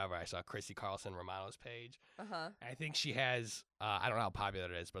first time ever, I saw Christy Carlson Romano's page. Uh-huh. I think she has, I don't know how popular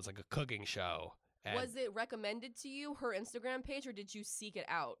it is, but it's like a cooking show. And was it recommended to you, her Instagram page, or did you seek it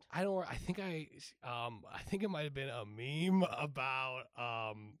out? I think it might have been a meme about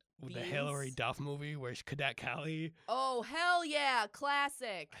the Hillary Duff movie where Cadet Kelly. Oh, hell yeah.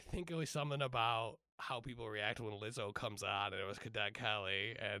 Classic. I think it was something about how people react when Lizzo comes on, and it was Cadet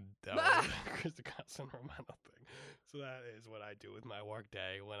Kelly and Christy Carlson Romano thing. So that is what I do with my work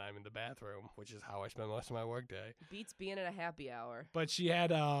day when I'm in the bathroom, which is how I spend most of my work day. Beats being at a happy hour. But she had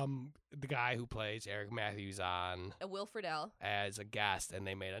the guy who plays Eric Matthews on Will Friedle as a guest, and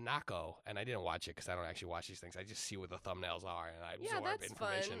they made a Naco, and I didn't watch it because I don't actually watch these things. I just see what the thumbnails are, and I absorb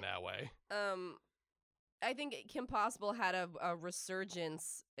information that way. I think Kim Possible had a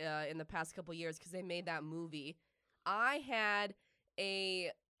resurgence in the past couple years because they made that movie. I had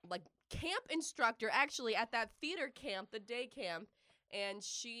a camp instructor actually at that theater camp, the day camp, and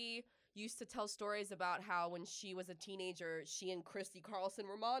she used to tell stories about how when she was a teenager, she and Christy Carlson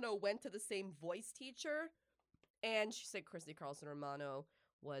Romano went to the same voice teacher, and she said Christy Carlson Romano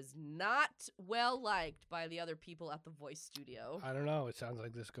was not well liked by the other people at the voice studio. I don't know. It sounds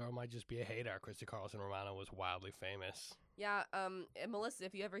like this girl might just be a hater. Christy Carlson Romano was wildly famous. Yeah. Melissa,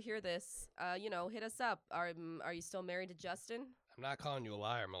 if you ever hear this, hit us up. Are you still married to Justin? I'm not calling you a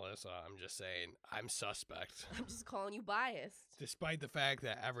liar, Melissa. I'm just saying I'm suspect. I'm just calling you biased. Despite the fact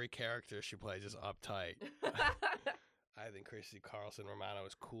that every character she plays is uptight. I think Christy Carlson Romano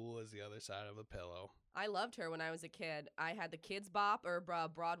is cool as the other side of the pillow. I loved her when I was a kid. I had the Kids Bop or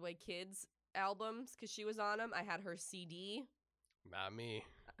Broadway Kids albums because she was on them. I had her CD. Not me.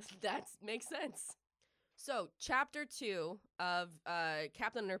 That makes sense. So, Chapter 2 of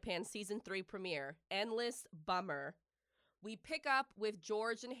Captain Underpants Season 3 premiere, Endless Bummer. We pick up with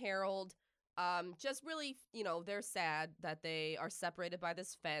George and Harold. Just really, they're sad that they are separated by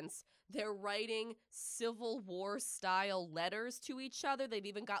this fence. They're writing Civil War style letters to each other. They've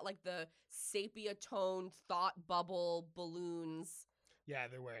even got the sepia toned thought bubble balloons. Yeah,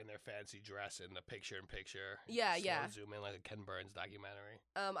 they're wearing their fancy dress in the picture-in-picture. Yeah. Zoom in like a Ken Burns documentary.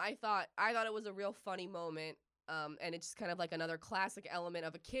 I thought it was a real funny moment And it's just kind of like another classic element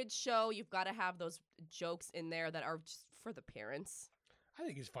of a kid's show. You've got to have those jokes in there that are just for the parents. I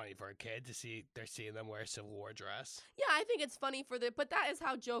think it's funny for a kid to see they're seeing them wear a Civil War dress. Yeah, I think it's funny but that is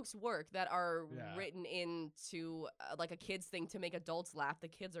how jokes work that are Yeah. written into like a kid's thing to make adults laugh. The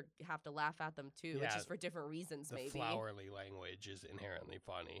kids have to laugh at them too. Yeah, It's just for different reasons, The maybe. flowery language is inherently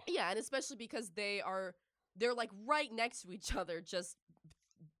funny. Yeah, and especially because they're like right next to each other, just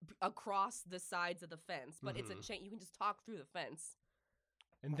across the sides of the fence. But it's a chain. You can just talk through the fence.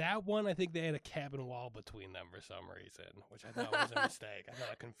 And that one, I think they had a cabin wall between them for some reason, which I thought was a mistake. I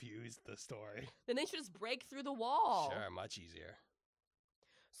thought it confused the story. Then they should just break through the wall. Sure, much easier.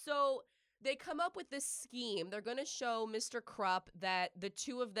 So they come up with this scheme. They're going to show Mr. Krupp that the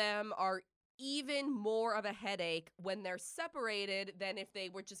two of them are even more of a headache when they're separated than if they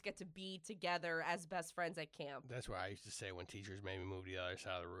would just get to be together as best friends at camp. That's what I used to say when teachers made me move to the other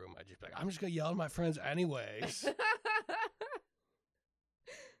side of the room. I'd just be like, I'm just going to yell at my friends anyways.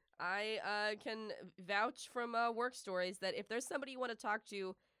 I can vouch from work stories that if there's somebody you want to talk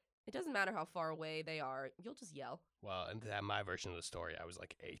to, it doesn't matter how far away they are. You'll just yell. Well, and that my version of the story, I was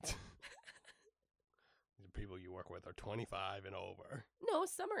like 8. The people you work with are 25 and over. No,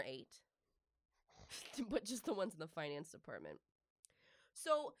 some are 8. But just the ones in the finance department.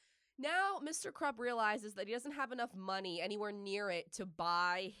 So now Mr. Krupp realizes that he doesn't have enough money anywhere near it to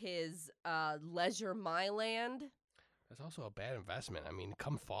buy his Leisure Myland. That's also a bad investment. I mean,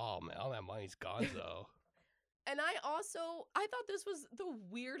 come fall, man, all that money's gone, though. And I thought this was the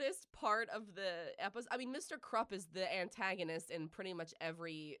weirdest part of the episode. I mean, Mr. Krupp is the antagonist in pretty much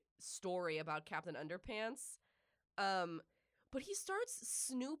every story about Captain Underpants. But he starts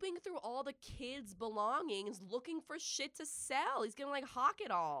snooping through all the kids' belongings, looking for shit to sell. He's gonna, like, hawk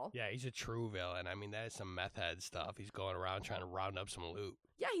it all. Yeah, he's a true villain. I mean, that is some meth head stuff. He's going around trying to round up some loot.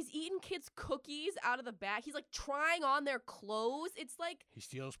 Yeah, he's eating kids' cookies out of the bag. He's, like, trying on their clothes. It's like... He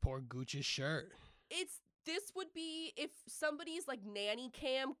steals poor Gooch's shirt. This would be, if somebody's, like, nanny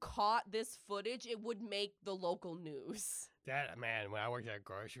cam caught this footage, it would make the local news. That, man, when I worked at a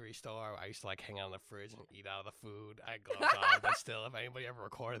grocery store, I used to, like, hang out in the fridge and eat out of the food. I had gloves on, but still, if anybody ever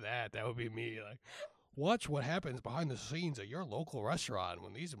recorded that would be me. Like, watch what happens behind the scenes at your local restaurant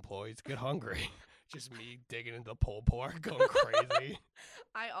when these employees get hungry. Just me digging into pulled pork, going crazy.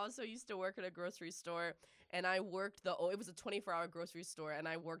 I also used to work at a grocery store, and I worked it was a 24-hour grocery store, and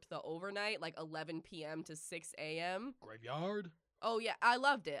I worked the overnight, like 11 p.m. to 6 a.m. Graveyard? Oh, yeah, I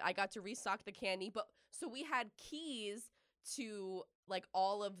loved it. I got to restock the candy, but so we had keys to, like,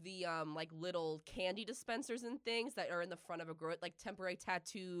 all of the, like, little candy dispensers and things that are in the front of like, temporary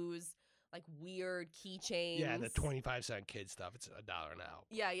tattoos, like, weird keychains. Yeah, the 25-cent kid stuff, it's $1 now.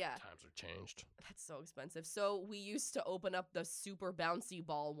 Yeah. Times have changed. That's so expensive. So we used to open up the super bouncy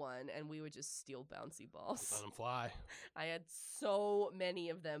ball one, and we would just steal bouncy balls. Let them fly. I had so many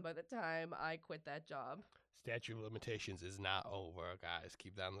of them by the time I quit that job. Statute of limitations is not over, guys.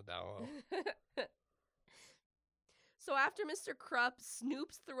 Keep that on the down low. So after Mr. Krupp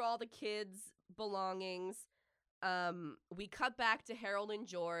snoops through all the kids' belongings, we cut back to Harold and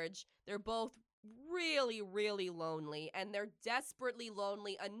George. They're both really, really lonely, and they're desperately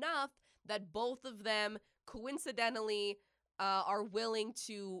lonely enough that both of them coincidentally are willing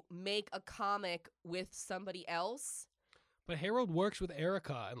to make a comic with somebody else. But Harold works with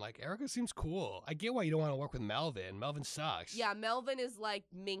Erica, and, like, Erica seems cool. I get why you don't want to work with Melvin. Melvin sucks. Yeah, Melvin is like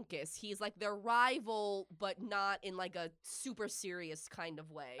Minkus. He's like their rival, but not in, like, a super serious kind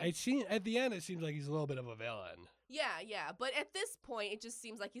of way. At the end, it seems like he's a little bit of a villain. Yeah. But at this point, it just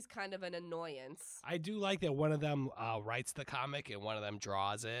seems like he's kind of an annoyance. I do like that one of them writes the comic and one of them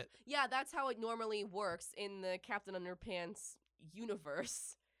draws it. Yeah, that's how it normally works in the Captain Underpants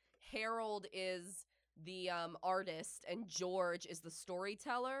universe. Harold is the artist and George is the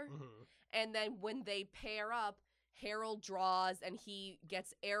storyteller. Mm-hmm. And then when they pair up, Harold draws and he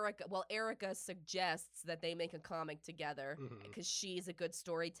gets Erica. Well, Erica suggests that they make a comic together because she's a good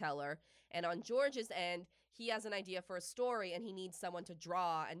storyteller. And on George's end, he has an idea for a story and he needs someone to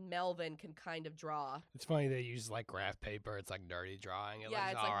draw, and Melvin can kind of draw. It's funny they use, like, graph paper. It's like nerdy drawing. It's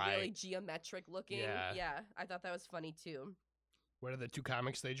like right. really geometric looking. Yeah, I thought that was funny too. What are the two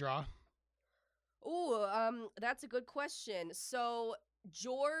comics they draw? Ooh, that's a good question. So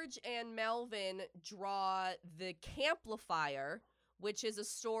George and Melvin draw the Camplifier, which is a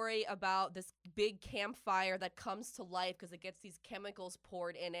story about this big campfire that comes to life because it gets these chemicals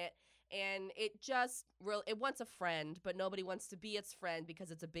poured in it. And it wants a friend, but nobody wants to be its friend because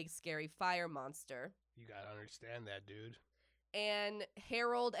it's a big, scary fire monster. You gotta understand that, dude. And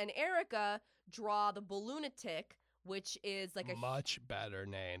Harold and Erica draw the Balloonatic, which is like much better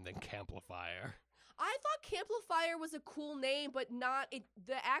name than Camplifier. I thought Camplifier was a cool name, but not it.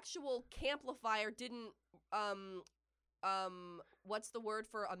 The actual Camplifier didn't what's the word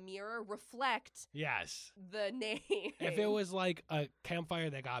for a mirror? Reflect Yes. the name. If it was like a campfire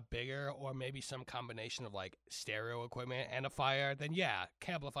that got bigger, or maybe some combination of like stereo equipment and a fire, then yeah,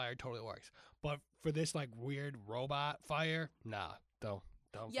 Camplifier totally works. But for this like weird robot fire, nah, don't.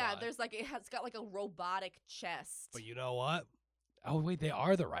 Yeah, fly. there's like it's got like a robotic chest. But you know what? Oh wait, they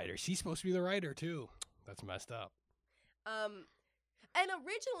are the writers. She's supposed to be the writer too. That's messed up. And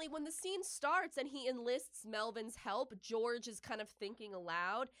originally, when the scene starts and he enlists Melvin's help, George is kind of thinking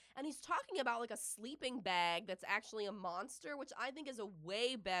aloud, and he's talking about like a sleeping bag that's actually a monster, which I think is a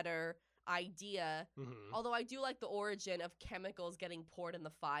way better idea. Mm-hmm. Although I do like the origin of chemicals getting poured in the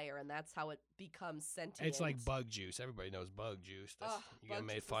fire, and that's how it becomes sentient. It's like bug juice. Everybody knows bug juice. That's, you get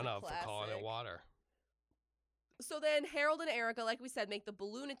made fun of for calling it water. So then Harold and Erica, like we said, make the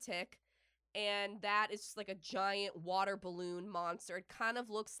balloonatic. And that is just like a giant water balloon monster. It kind of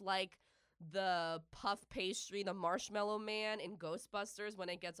looks like the puff pastry, the Marshmallow Man in Ghostbusters when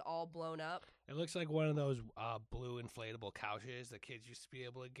it gets all blown up. It looks like one of those blue inflatable couches that kids used to be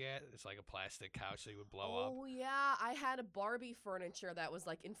able to get. It's like a plastic couch that you would blow up. Oh, yeah. I had a Barbie furniture that was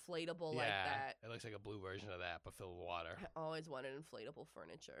like inflatable like that. It looks like a blue version of that, but filled with water. I always wanted inflatable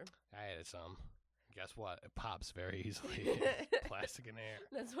furniture. I had some. Guess what? It pops very easily. Plastic in air.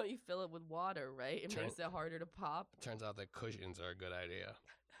 That's why you fill it with water, right? It makes it harder to pop. Turns out that cushions are a good idea.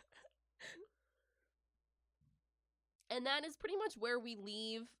 And that is pretty much where we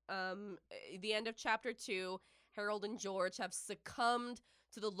leave the end of chapter 2. Harold and George have succumbed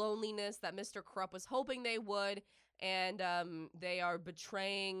to the loneliness that Mr. Krupp was hoping they would, and they are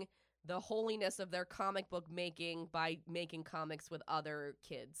betraying the holiness of their comic book making by making comics with other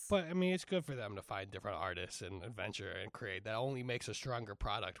kids. But, I mean, it's good for them to find different artists and adventure and create. That only makes a stronger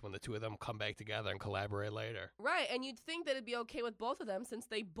product when the two of them come back together and collaborate later. Right, and you'd think that it'd be okay with both of them since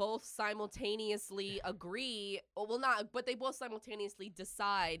they both simultaneously agree, well, not, but they both simultaneously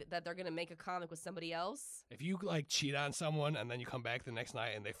decide that they're going to make a comic with somebody else. If you, like, cheat on someone and then you come back the next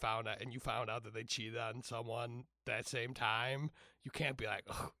night and you found out that they cheated on someone that same time, you can't be like,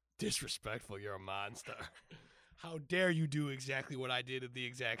 oh, disrespectful, you're a monster. How dare you do exactly what I did at the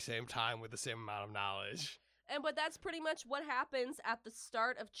exact same time with the same amount of knowledge. But that's pretty much what happens at the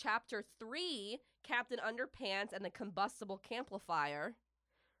start of chapter 3, Captain Underpants and the Combustible Camplifier.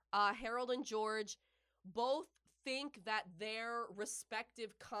 Harold and George both think that their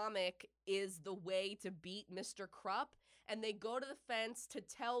respective comic is the way to beat Mr. Krupp, and they go to the fence to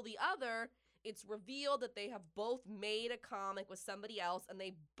tell the other. It's revealed that they have both made a comic with somebody else, and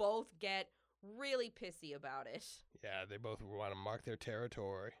they both get really pissy about it. Yeah, they both want to mark their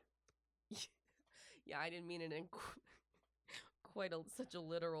territory. Yeah, I didn't mean it in such a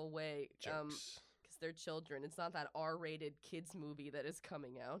literal way. Jokes. Because they're children. It's not that R-rated kids movie that is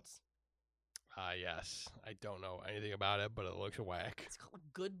coming out. Yes. I don't know anything about it, but it looks whack. It's called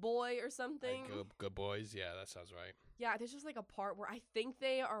Good Boy or something. Good Boys? Yeah, that sounds right. Yeah, there's just like a part where I think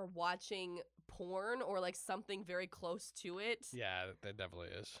they are watching porn or like something very close to it. Yeah, that definitely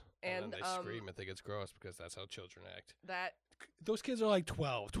is. And then they scream and think it's gross because that's how children act. Those kids are like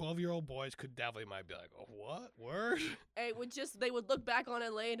 12. 12-year-old boys might be like, oh, what? Word? They would look back on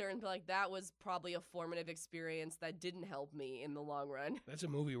it later and be like, that was probably a formative experience that didn't help me in the long run. That's a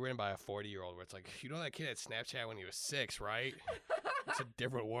movie written by a 40-year-old where it's like, you know that kid had Snapchat when he was 6, right? It's a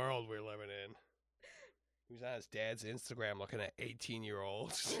different world we're living in. He was on his dad's Instagram looking at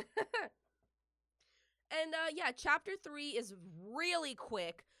 18-year-olds. And chapter 3 is really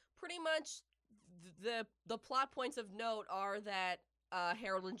quick. Pretty much the plot points of note are that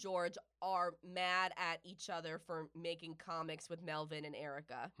Harold and George are mad at each other for making comics with Melvin and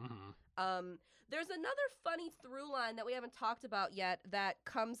Erica. Mm-hmm. There's another funny through line that we haven't talked about yet that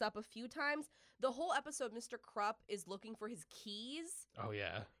comes up a few times. The whole episode, Mr. Krupp is looking for his keys. Oh,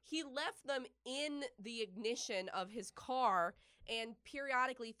 yeah. He left them in the ignition of his car, and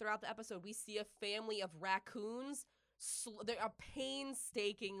periodically throughout the episode, we see a family of raccoons. They are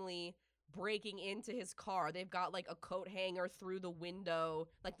painstakingly breaking into his car. They've got like a coat hanger through the window.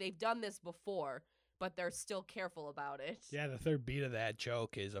 Like they've done this before, but they're still careful about it. Yeah, the third beat of that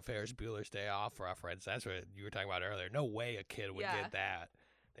joke is a Ferris Bueller's Day Off reference. That's what you were talking about earlier. No way a kid would get that.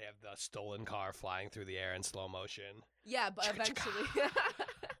 They have the stolen car flying through the air in slow motion. Yeah, but eventually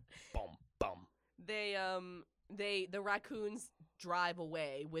Boom, boom. The raccoons drive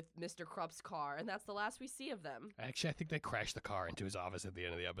away with Mr. Krupp's car, and that's the last we see of them. Actually, I think they crashed the car into his office at the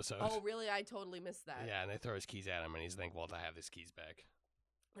end of the episode. Oh, really? I totally missed that. Yeah, and they throw his keys at him, and he's thankful to have his keys back.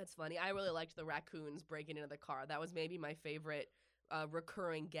 That's funny. I really liked the raccoons breaking into the car. That was maybe my favorite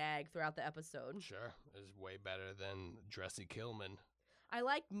recurring gag throughout the episode. Sure. It's way better than Dressy Killman. I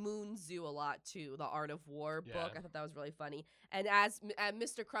like Moon Zoo a lot, too, the Art of War book. Yeah. I thought that was really funny. And as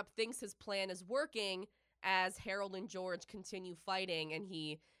Mr. Krupp thinks his plan is working, as Harold and George continue fighting, and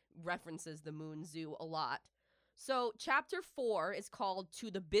he references the Moon Zoo a lot. So, Chapter 4 is called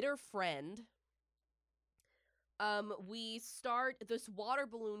To the Bitter Friend. We start, this water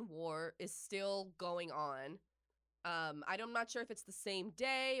balloon war is still going on. I'm not sure if it's the same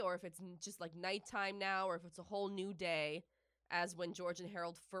day, or if it's just like nighttime now, or if it's a whole new day, as when George and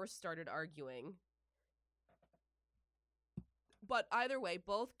Harold first started arguing. But either way,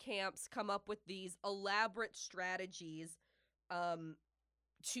 both camps come up with these elaborate strategies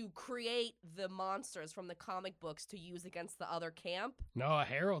to create the monsters from the comic books to use against the other camp. No,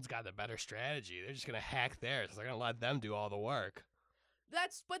 Harold's got the better strategy. They're just going to hack theirs. They're going to let them do all the work.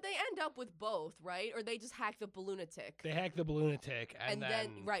 But they end up with both, right? Or they just hack the Balloonatic. They hack the Balloonatic, and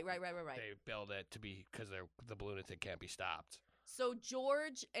then right. They build it to be, because the Balloonatic can't be stopped. So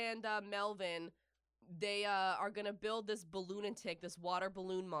George and Melvin, they are going to build this Balloonatic, this water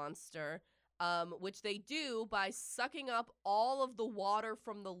balloon monster, which they do by sucking up all of the water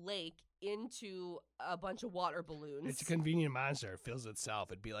from the lake into a bunch of water balloons. It's a convenient monster. It fills itself.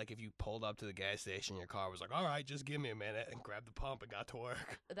 It'd be like if you pulled up to the gas station, your car was like, all right, just give me a minute, and grabbed the pump and got to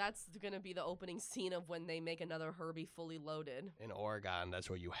work. That's going to be the opening scene of when they make another Herbie Fully Loaded. In Oregon, that's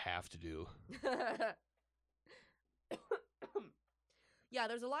what you have to do. Yeah,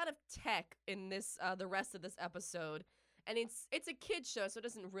 there's a lot of tech in this, the rest of this episode. And it's a kid's show, so it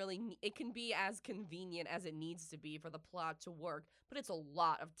doesn't really it can be as convenient as it needs to be for the plot to work, but it's a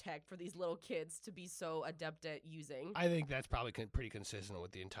lot of tech for these little kids to be so adept at using. I think that's probably pretty consistent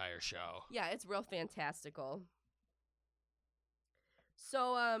with the entire show. Yeah, it's real fantastical.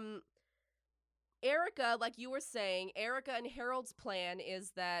 So, Erica, like you were saying, Erica and Harold's plan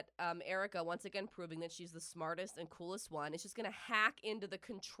is that Erica, once again proving that she's the smartest and coolest one, is just going to hack into the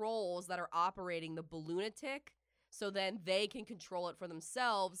controls that are operating the Balloonatic, so then they can control it for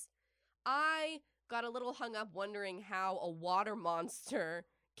themselves. I got a little hung up wondering how a water monster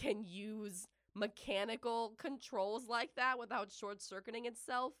can use mechanical controls like that without short-circuiting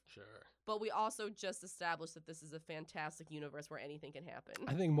itself. Sure. But we also just established that this is a fantastic universe where anything can happen.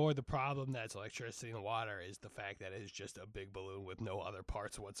 I think more the problem that's electricity and water is the fact that it is just a big balloon with no other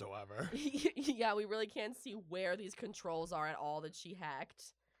parts whatsoever. Yeah, we really can't see where these controls are at all that she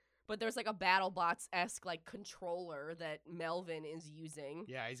hacked. But there's like a BattleBots-esque like controller that Melvin is using.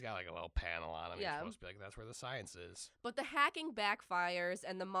 Yeah, he's got like a little panel on him. Yeah. He's supposed to be like, that's where the science is. But the hacking backfires,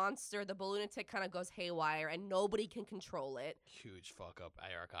 and the monster, the Balloonatic, kind of goes haywire, and nobody can control it. Huge fuck up,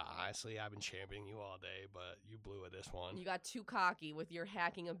 Erica. Honestly, I've been championing you all day, but you blew at this one. You got too cocky with your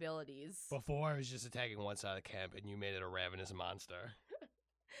hacking abilities. Before, I was just attacking one side of the camp, and you made it a ravenous monster.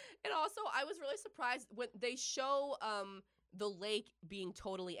 And also, I was really surprised when they show the lake being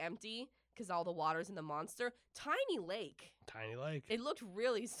totally empty because all the water's in the monster. Tiny lake. Tiny lake. It looked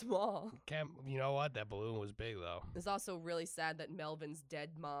really small. You know what? That balloon was big, though. It's also really sad that Melvin's dead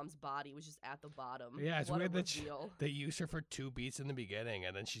mom's body was just at the bottom. Yeah, it's what weird a that reveal. they used her for 2 beats in the beginning,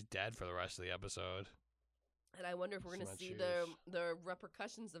 and then she's dead for the rest of the episode. And I wonder if we're going to Smart see shoes. the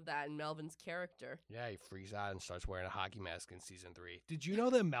repercussions of that in Melvin's character. Yeah, he freaks out and starts wearing a hockey mask in season 3. Did you know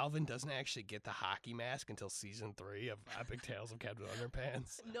that Melvin doesn't actually get the hockey mask until season 3 of Epic Tales of Captain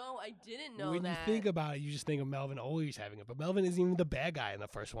Underpants? No, I didn't know When that. you think about it, you just think of Melvin always having it. But Melvin isn't even the bad guy in the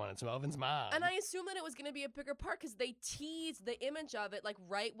first one. It's Melvin's mom. And I assumed that it was going to be a bigger part because they teased the image of it, like,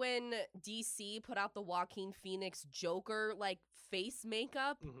 right when DC put out the Joaquin Phoenix Joker, like, face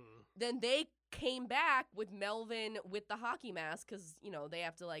makeup. Mhm. Then they came back with Melvin with the hockey mask because, you know, they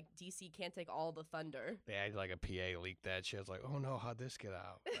have to, like, DC can't take all the thunder. They act like a PA leaked that shit. It's like, oh no, how'd this get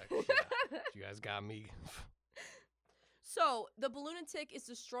out? Like, yeah, you guys got me. So, the Balloonatic is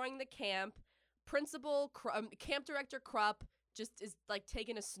destroying the camp. Camp Director Krupp just is, like,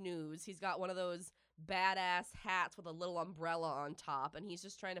 taking a snooze. He's got one of those badass hats with a little umbrella on top, and he's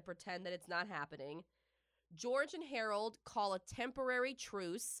just trying to pretend that it's not happening. George and Harold call a temporary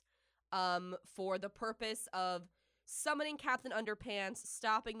truce for the purpose of summoning Captain Underpants,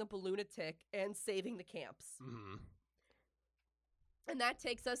 stopping the Balloonatic, and saving the camps. Mm-hmm. And that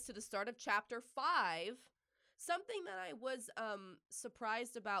takes us to the start of Chapter 5. Something that I was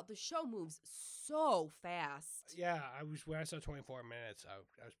surprised about, the show moves so fast. Yeah, when I saw 24 minutes,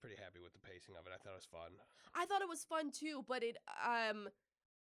 I was pretty happy with the pacing of it. I thought it was fun. I thought it was fun too, but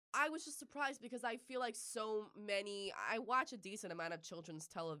I was just surprised because I feel like I watch a decent amount of children's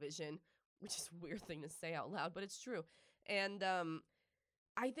television, which is a weird thing to say out loud, but it's true. And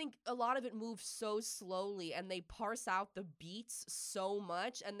I think a lot of it moves so slowly and they parse out the beats so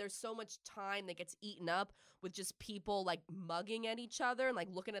much, and there's so much time that gets eaten up with just people like mugging at each other and like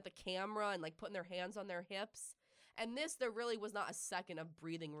looking at the camera and like putting their hands on their hips. And this, there really was not a second of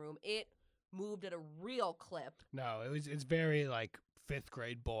breathing room. It moved at a real clip. No, it's very like 5th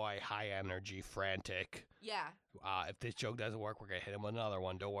grade boy, high energy, frantic. Yeah. If this joke doesn't work, we're gonna hit him with another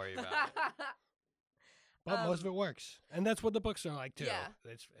one. Don't worry about it. But most of it works, and that's what the books are like too. Yeah.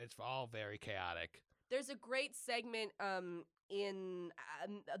 It's all very chaotic. There's a great segment in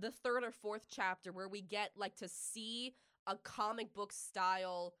the 3rd or 4th chapter where we get like to see a comic book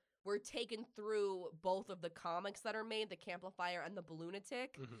style. We're taken through both of the comics that are made, the Camplifier and the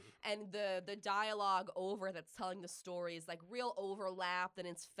Balloonatic, and the dialogue over that's telling the story is like real overlapped, and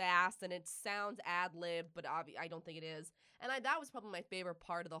it's fast and it sounds ad-libbed, but I don't think it is. And that was probably my favorite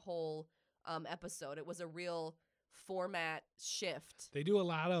part of the whole episode. It was a real format shift. They do a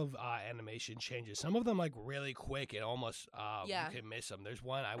lot of animation changes. Some of them like really quick and almost you can miss them. There's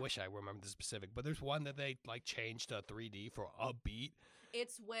one, I wish I remember the specific, but there's one that they like changed to 3D for a beat.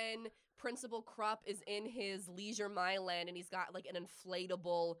 It's when Principal Krupp is in his Leisure Myland and he's got like an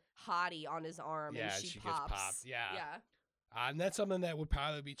inflatable hottie on his arm, and she pops. Gets popped. Yeah. And that's something that would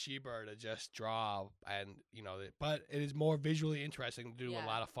probably be cheaper to just draw, and but it is more visually interesting to do a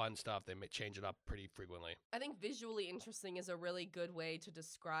lot of fun stuff. They may change it up pretty frequently. I think visually interesting is a really good way to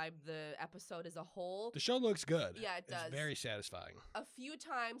describe the episode as a whole. The show looks good. Yeah, it does. It's very satisfying. A few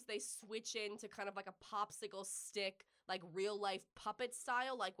times they switch into kind of like a popsicle stick, like real life puppet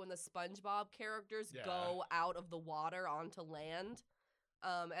style, like when the SpongeBob characters go out of the water onto land.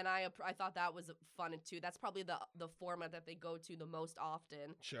 And I thought that was fun too. That's probably the format that they go to the most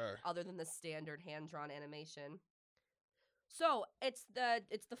often. Sure. Other than the standard hand-drawn animation. So it's the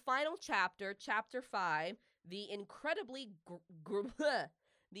final chapter, chapter 5, the incredibly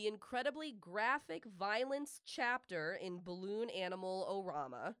graphic violence chapter in Balloon Animal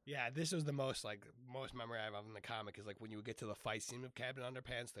Orama. Yeah, this was the most memory I have of in the comic is like when you would get to the fight scene of Captain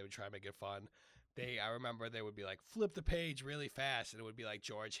Underpants, they would try to make it fun. I remember they would be like, flip the page really fast, and it would be like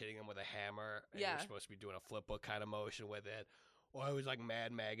George hitting him with a hammer, and you're supposed to be doing a flip book kind of motion with it. Or it was like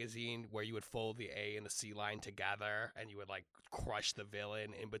Mad Magazine, where you would fold the A and the C line together, and you would like crush the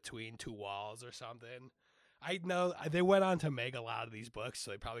villain in between 2 walls or something. I know they went on to make a lot of these books,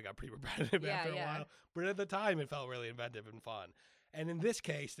 so they probably got pretty repetitive after a while. But at the time, it felt really inventive and fun. And in this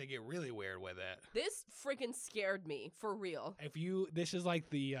case, they get really weird with it. This freaking scared me, for real. This is like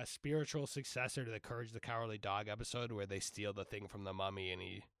the spiritual successor to the Courage the Cowardly Dog episode, where they steal the thing from the mummy, and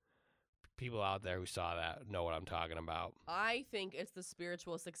people out there who saw that know what I'm talking about. I think it's the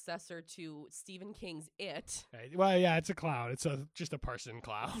spiritual successor to Stephen King's It. Well, yeah, it's a clown. It's just a person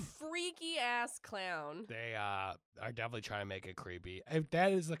clown. Freaky ass clown. They are definitely trying to make it creepy. If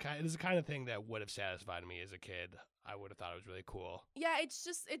it is the kind of thing that would have satisfied me as a kid. I would have thought it was really cool. Yeah,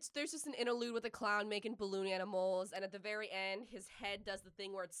 there's just an interlude with a clown making balloon animals, and at the very end, his head does the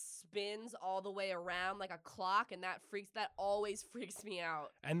thing where it spins all the way around like a clock, and that always freaks me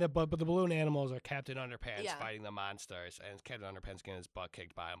out. And but the balloon animals are Captain Underpants fighting the monsters, and Captain Underpants getting his butt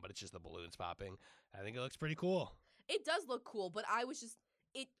kicked by him, but it's just the balloons popping. I think it looks pretty cool. It does look cool, but I was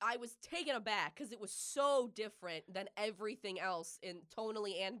taken aback because it was so different than everything else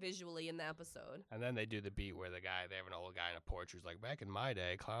tonally and visually in the episode. And then they do the beat where they have an old guy in a porch who's like, back in my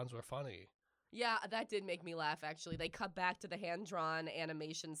day, clowns were funny. Yeah, that did make me laugh, actually. They cut back to the hand-drawn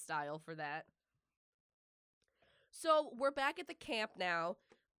animation style for that. So we're back at the camp now.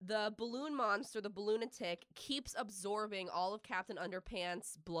 The balloon monster, the Balloonatic, keeps absorbing all of Captain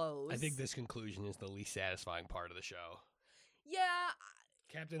Underpants' blows. I think this conclusion is the least satisfying part of the show. Yeah.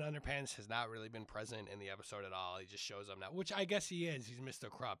 Captain Underpants has not really been present in the episode at all. He just shows up now, which I guess he is. He's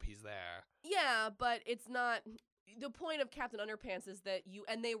Mr. Krupp. He's there. Yeah, but it's not... The point of Captain Underpants is that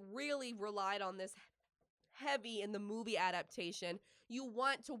and they really relied on this heavy in the movie adaptation. You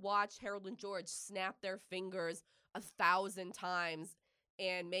want to watch Harold and George snap their fingers 1,000 times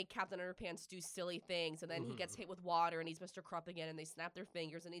and make Captain Underpants do silly things, and then he gets hit with water, and he's Mr. Krupp again, and they snap their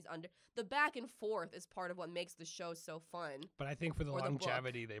fingers, and he's under... The back and forth is part of what makes the show so fun. But I think for the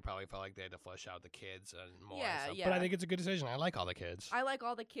longevity, they probably felt like they had to flesh out the kids and more and stuff. Yeah. But I think it's a good decision. I like all the kids. I like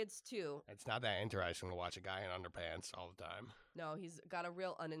all the kids, too. It's not that interesting to watch a guy in underpants all the time. No, he's got a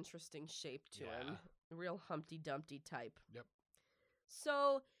real uninteresting shape to him. A real Humpty Dumpty type. Yep.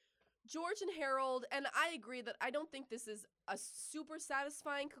 So... George and Harold, and I agree that I don't think this is a super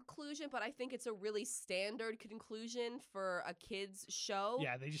satisfying conclusion, but I think it's a really standard conclusion for a kid's show.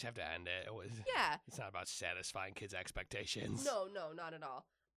 Yeah, they just have to end it. Yeah. It's not about satisfying kids' expectations. No, not at all.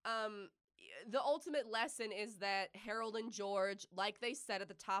 the ultimate lesson is that Harold and George, like they said at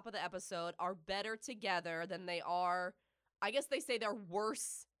the top of the episode, are better together than they are. I guess they say they're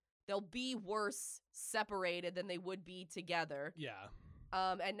worse. They'll be worse separated than they would be together. Yeah.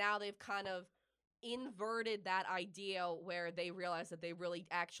 And now they've kind of inverted that idea where they realize that they really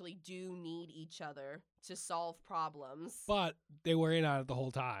actually do need each other to solve problems. But they were in on it the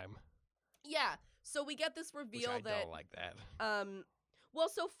whole time. Yeah. So we get this reveal which I that don't like that. Well,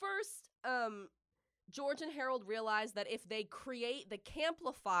 so first, George and Harold realize that if they create the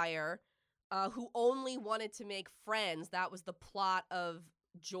Camplifier, who only wanted to make friends, that was the plot of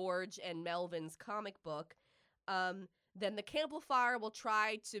George and Melvin's comic book, then the Camplifier will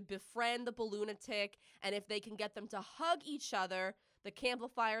try to befriend the Balloonatic, and if they can get them to hug each other, the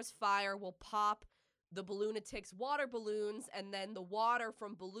Camplifier's fire will pop the Balloonatic's water balloons, and then the water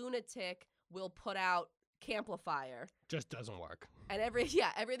from Balloonatic will put out Camplifier. Just doesn't work. And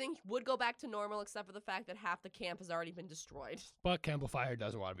everything would go back to normal except for the fact that half the camp has already been destroyed. But Camplifier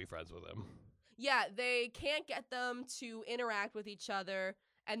doesn't want to be friends with him. Yeah, they can't get them to interact with each other,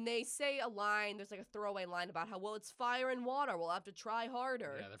 and they say a line, there's like a throwaway line about how, well, it's fire and water, we'll have to try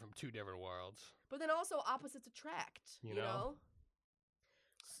harder. Yeah, they're from two different worlds. But then also opposites attract, you know?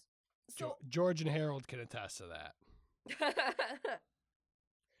 So George and Harold can attest to that.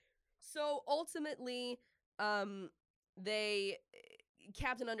 So ultimately, Captain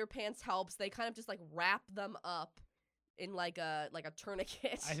Underpants helps. They kind of just like wrap them up in like a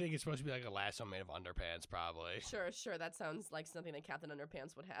tourniquet. I think it's supposed to be like a lasso made of underpants, probably. Sure. That sounds like something that Captain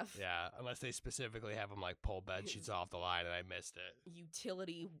Underpants would have. Yeah, unless they specifically have them like pull bed sheets off the line, and I missed it.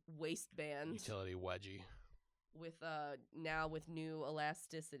 Utility waistband. Utility wedgie. With now with new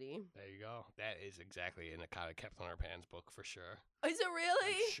elasticity. There you go. That is exactly in a kind of Captain Underpants book for sure. Is it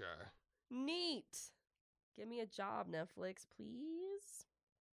really? I'm sure. Neat. Give me a job, Netflix, please.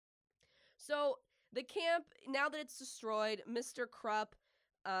 So the camp, now that it's destroyed, Mr. Krupp,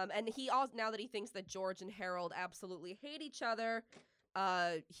 and he also, now that he thinks that George and Harold absolutely hate each other,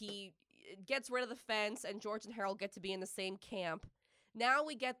 he gets rid of the fence, and George and Harold get to be in the same camp. Now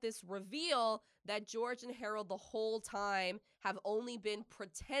we get this reveal that George and Harold the whole time have only been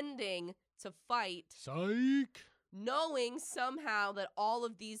pretending to fight. Psych! Knowing somehow that all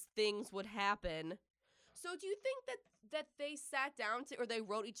of these things would happen. So do you think that they sat down or they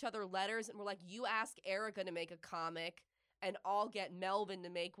wrote each other letters and were like, you ask Erica to make a comic and I'll get Melvin to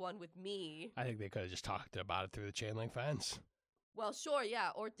make one with me? I think they could have just talked about it through the chain link fence. Well, sure,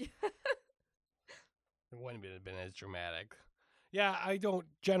 yeah. Or it wouldn't have been as dramatic. Yeah, I don't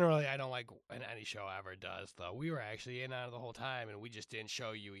like when any show ever does, though. We were actually in on it the whole time, and we just didn't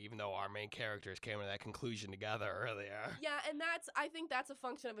show you, even though our main characters came to that conclusion together earlier. Yeah, and I think that's a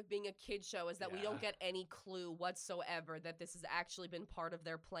function of it being a kid show, is that we don't get any clue whatsoever that this has actually been part of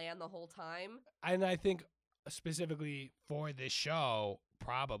their plan the whole time. And I think specifically for this show,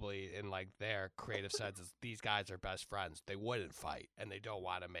 probably in like their creative senses, these guys are best friends. They wouldn't fight, and they don't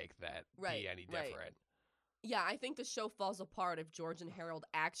want to make that be any different. Right. Yeah, I think the show falls apart if George and Harold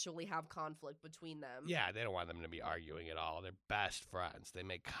actually have conflict between them. Yeah, they don't want them to be arguing at all. They're best friends. They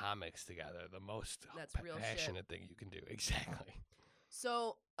make comics together. The most passionate thing you can do. Exactly.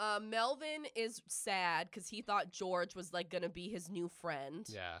 So Melvin is sad because he thought George was like going to be his new friend.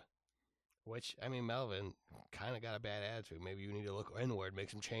 Yeah. Which, I mean, Melvin kind of got a bad attitude. Maybe you need to look inward, make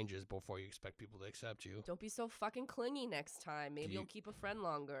some changes before you expect people to accept you. Don't be so fucking clingy next time. Maybe you'll keep a friend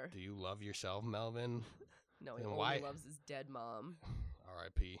longer. Do you love yourself, Melvin? No, he only loves his dead mom.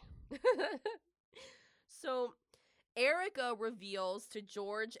 R.I.P. So, Erica reveals to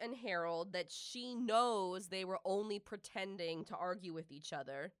George and Harold that she knows they were only pretending to argue with each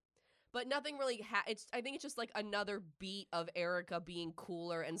other. But nothing really I think it's just like another beat of Erica being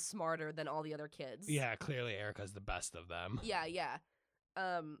cooler and smarter than all the other kids. Yeah, clearly Erica's the best of them. Yeah.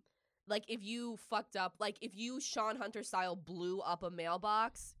 Like, if you fucked up, like, if you Sean Hunter style blew up a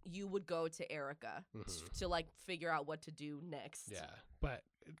mailbox, you would go to Erica to, like, figure out what to do next. Yeah, but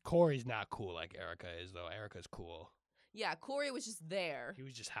Corey's not cool like Erica is, though. Erica's cool. Yeah, Corey was just there. He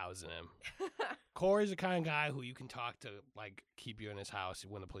was just housing him. Corey's the kind of guy who you can talk to, like, keep you in his house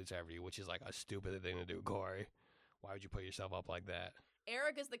when the police are after you, which is, like, a stupid thing to do, Corey. Why would you put yourself up like that?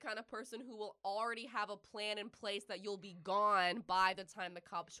 Erica's the kind of person who will already have a plan in place that you'll be gone by the time the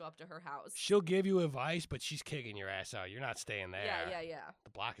cops show up to her house. She'll give you advice, but she's kicking your ass out. You're not staying there. Yeah.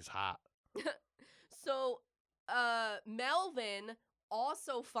 The block is hot. So, Melvin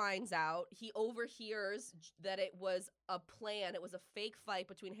also finds out, he overhears that it was a plan, it was a fake fight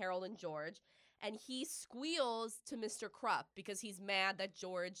between Harold and George, and he squeals to Mr. Krupp because he's mad that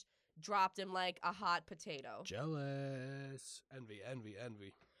George dropped him like a hot potato. Jealous. Envy.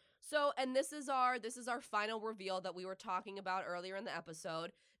 So, and this is our final reveal that we were talking about earlier in the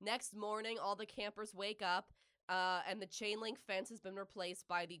episode. Next morning, all the campers wake up, and the chain link fence has been replaced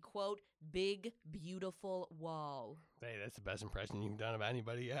by the, quote, big, beautiful wall. Hey, that's the best impression you've done of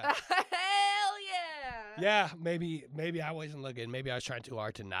anybody yet. Hell yeah! Yeah, maybe I wasn't looking. Maybe I was trying too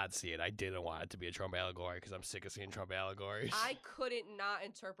hard to not see it. I didn't want it to be a Trump allegory because I'm sick of seeing Trump allegories. I couldn't not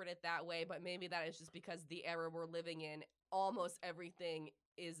interpret it that way, but maybe that is just because the era we're living in, almost everything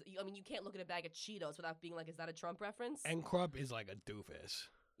is, I mean, you can't look at a bag of Cheetos without being like, is that a Trump reference? And Crump is like a doofus.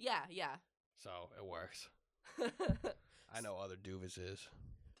 Yeah. So it works. I know other doofuses.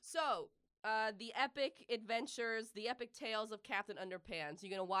 So, the epic adventures, the epic tales of Captain Underpants. You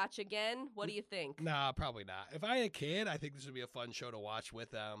gonna watch again? What do you think? Nah, probably not. If I had a kid, I think this would be a fun show to watch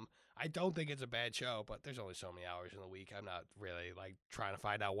with them. I don't think it's a bad show, but there's only so many hours in the week. I'm not really like trying to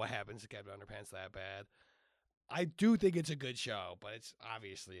find out what happens to Captain Underpants that bad. I do think it's a good show, but it's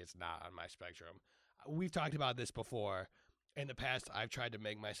not on my spectrum. We've talked about this before. In the past, I've tried to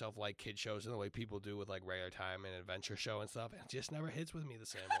make myself like kid shows in the way people do with like Regular Time and Adventure Show and stuff, and it just never hits with me the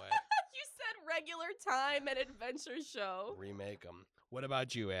same way. You said Regular Time and Adventure Show. Remake them. What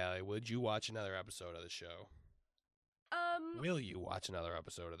about you, Allie? Would you watch another episode of the show? Will you watch another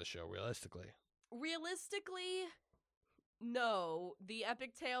episode of the show, realistically? Realistically, no. The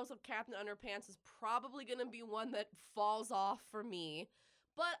Epic Tales of Captain Underpants is probably going to be one that falls off for me.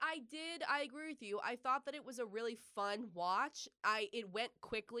 But I agree with you. I thought that it was a really fun watch. It went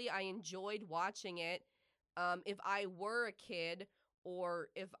quickly. I enjoyed watching it. If I were a kid or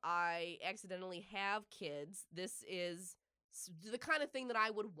if I accidentally have kids, this is the kind of thing that I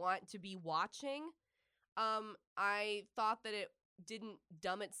would want to be watching. I thought that it didn't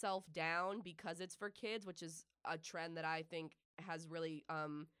dumb itself down because it's for kids, which is a trend that I think has really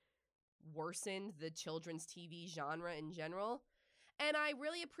worsened the children's TV genre in general. And I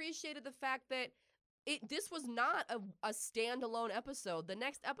really appreciated the fact that this was not a standalone episode. The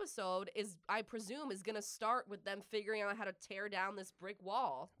next episode is, I presume, is going to start with them figuring out how to tear down this brick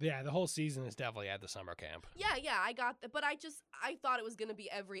wall. Yeah, the whole season is definitely at the summer camp. Yeah, I got that. But I thought it was going to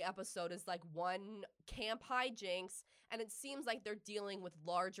be every episode is like one camp hijinks, and it seems like they're dealing with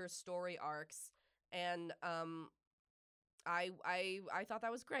larger story arcs. And I thought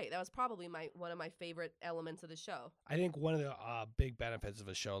that was great. That was probably one of my favorite elements of the show. I think one of the big benefits of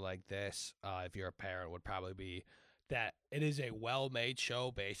a show like this, if you're a parent, would probably be that it is a well-made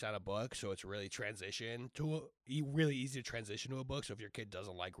show based on a book, so it's really really easy to transition to a book. So if your kid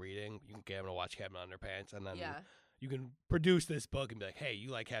doesn't like reading, you can get them to watch Captain Underpants, and then you can produce this book and be like, hey, you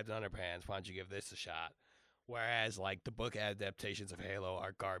like Captain Underpants, why don't you give this a shot? Whereas, like, the book adaptations of Halo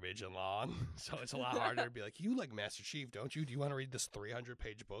are garbage and long, so it's a lot harder to be like, you like Master Chief, don't you? Do you want to read this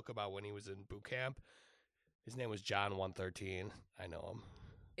 300-page book about when he was in boot camp? His name was John 113. I know him.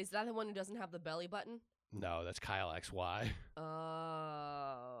 Is that the one who doesn't have the belly button? No, that's Kyle XY.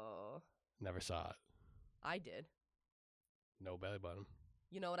 Oh. Never saw it. I did. No belly button.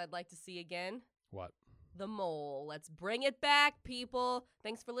 You know what I'd like to see again? What? The Mole. Let's bring it back, people.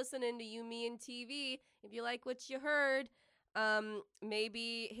 Thanks for listening to You, Me, and TV. If you like what you heard,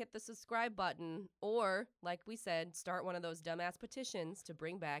 maybe hit the subscribe button or, like we said, start one of those dumbass petitions to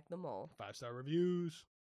bring back The Mole. 5-star reviews.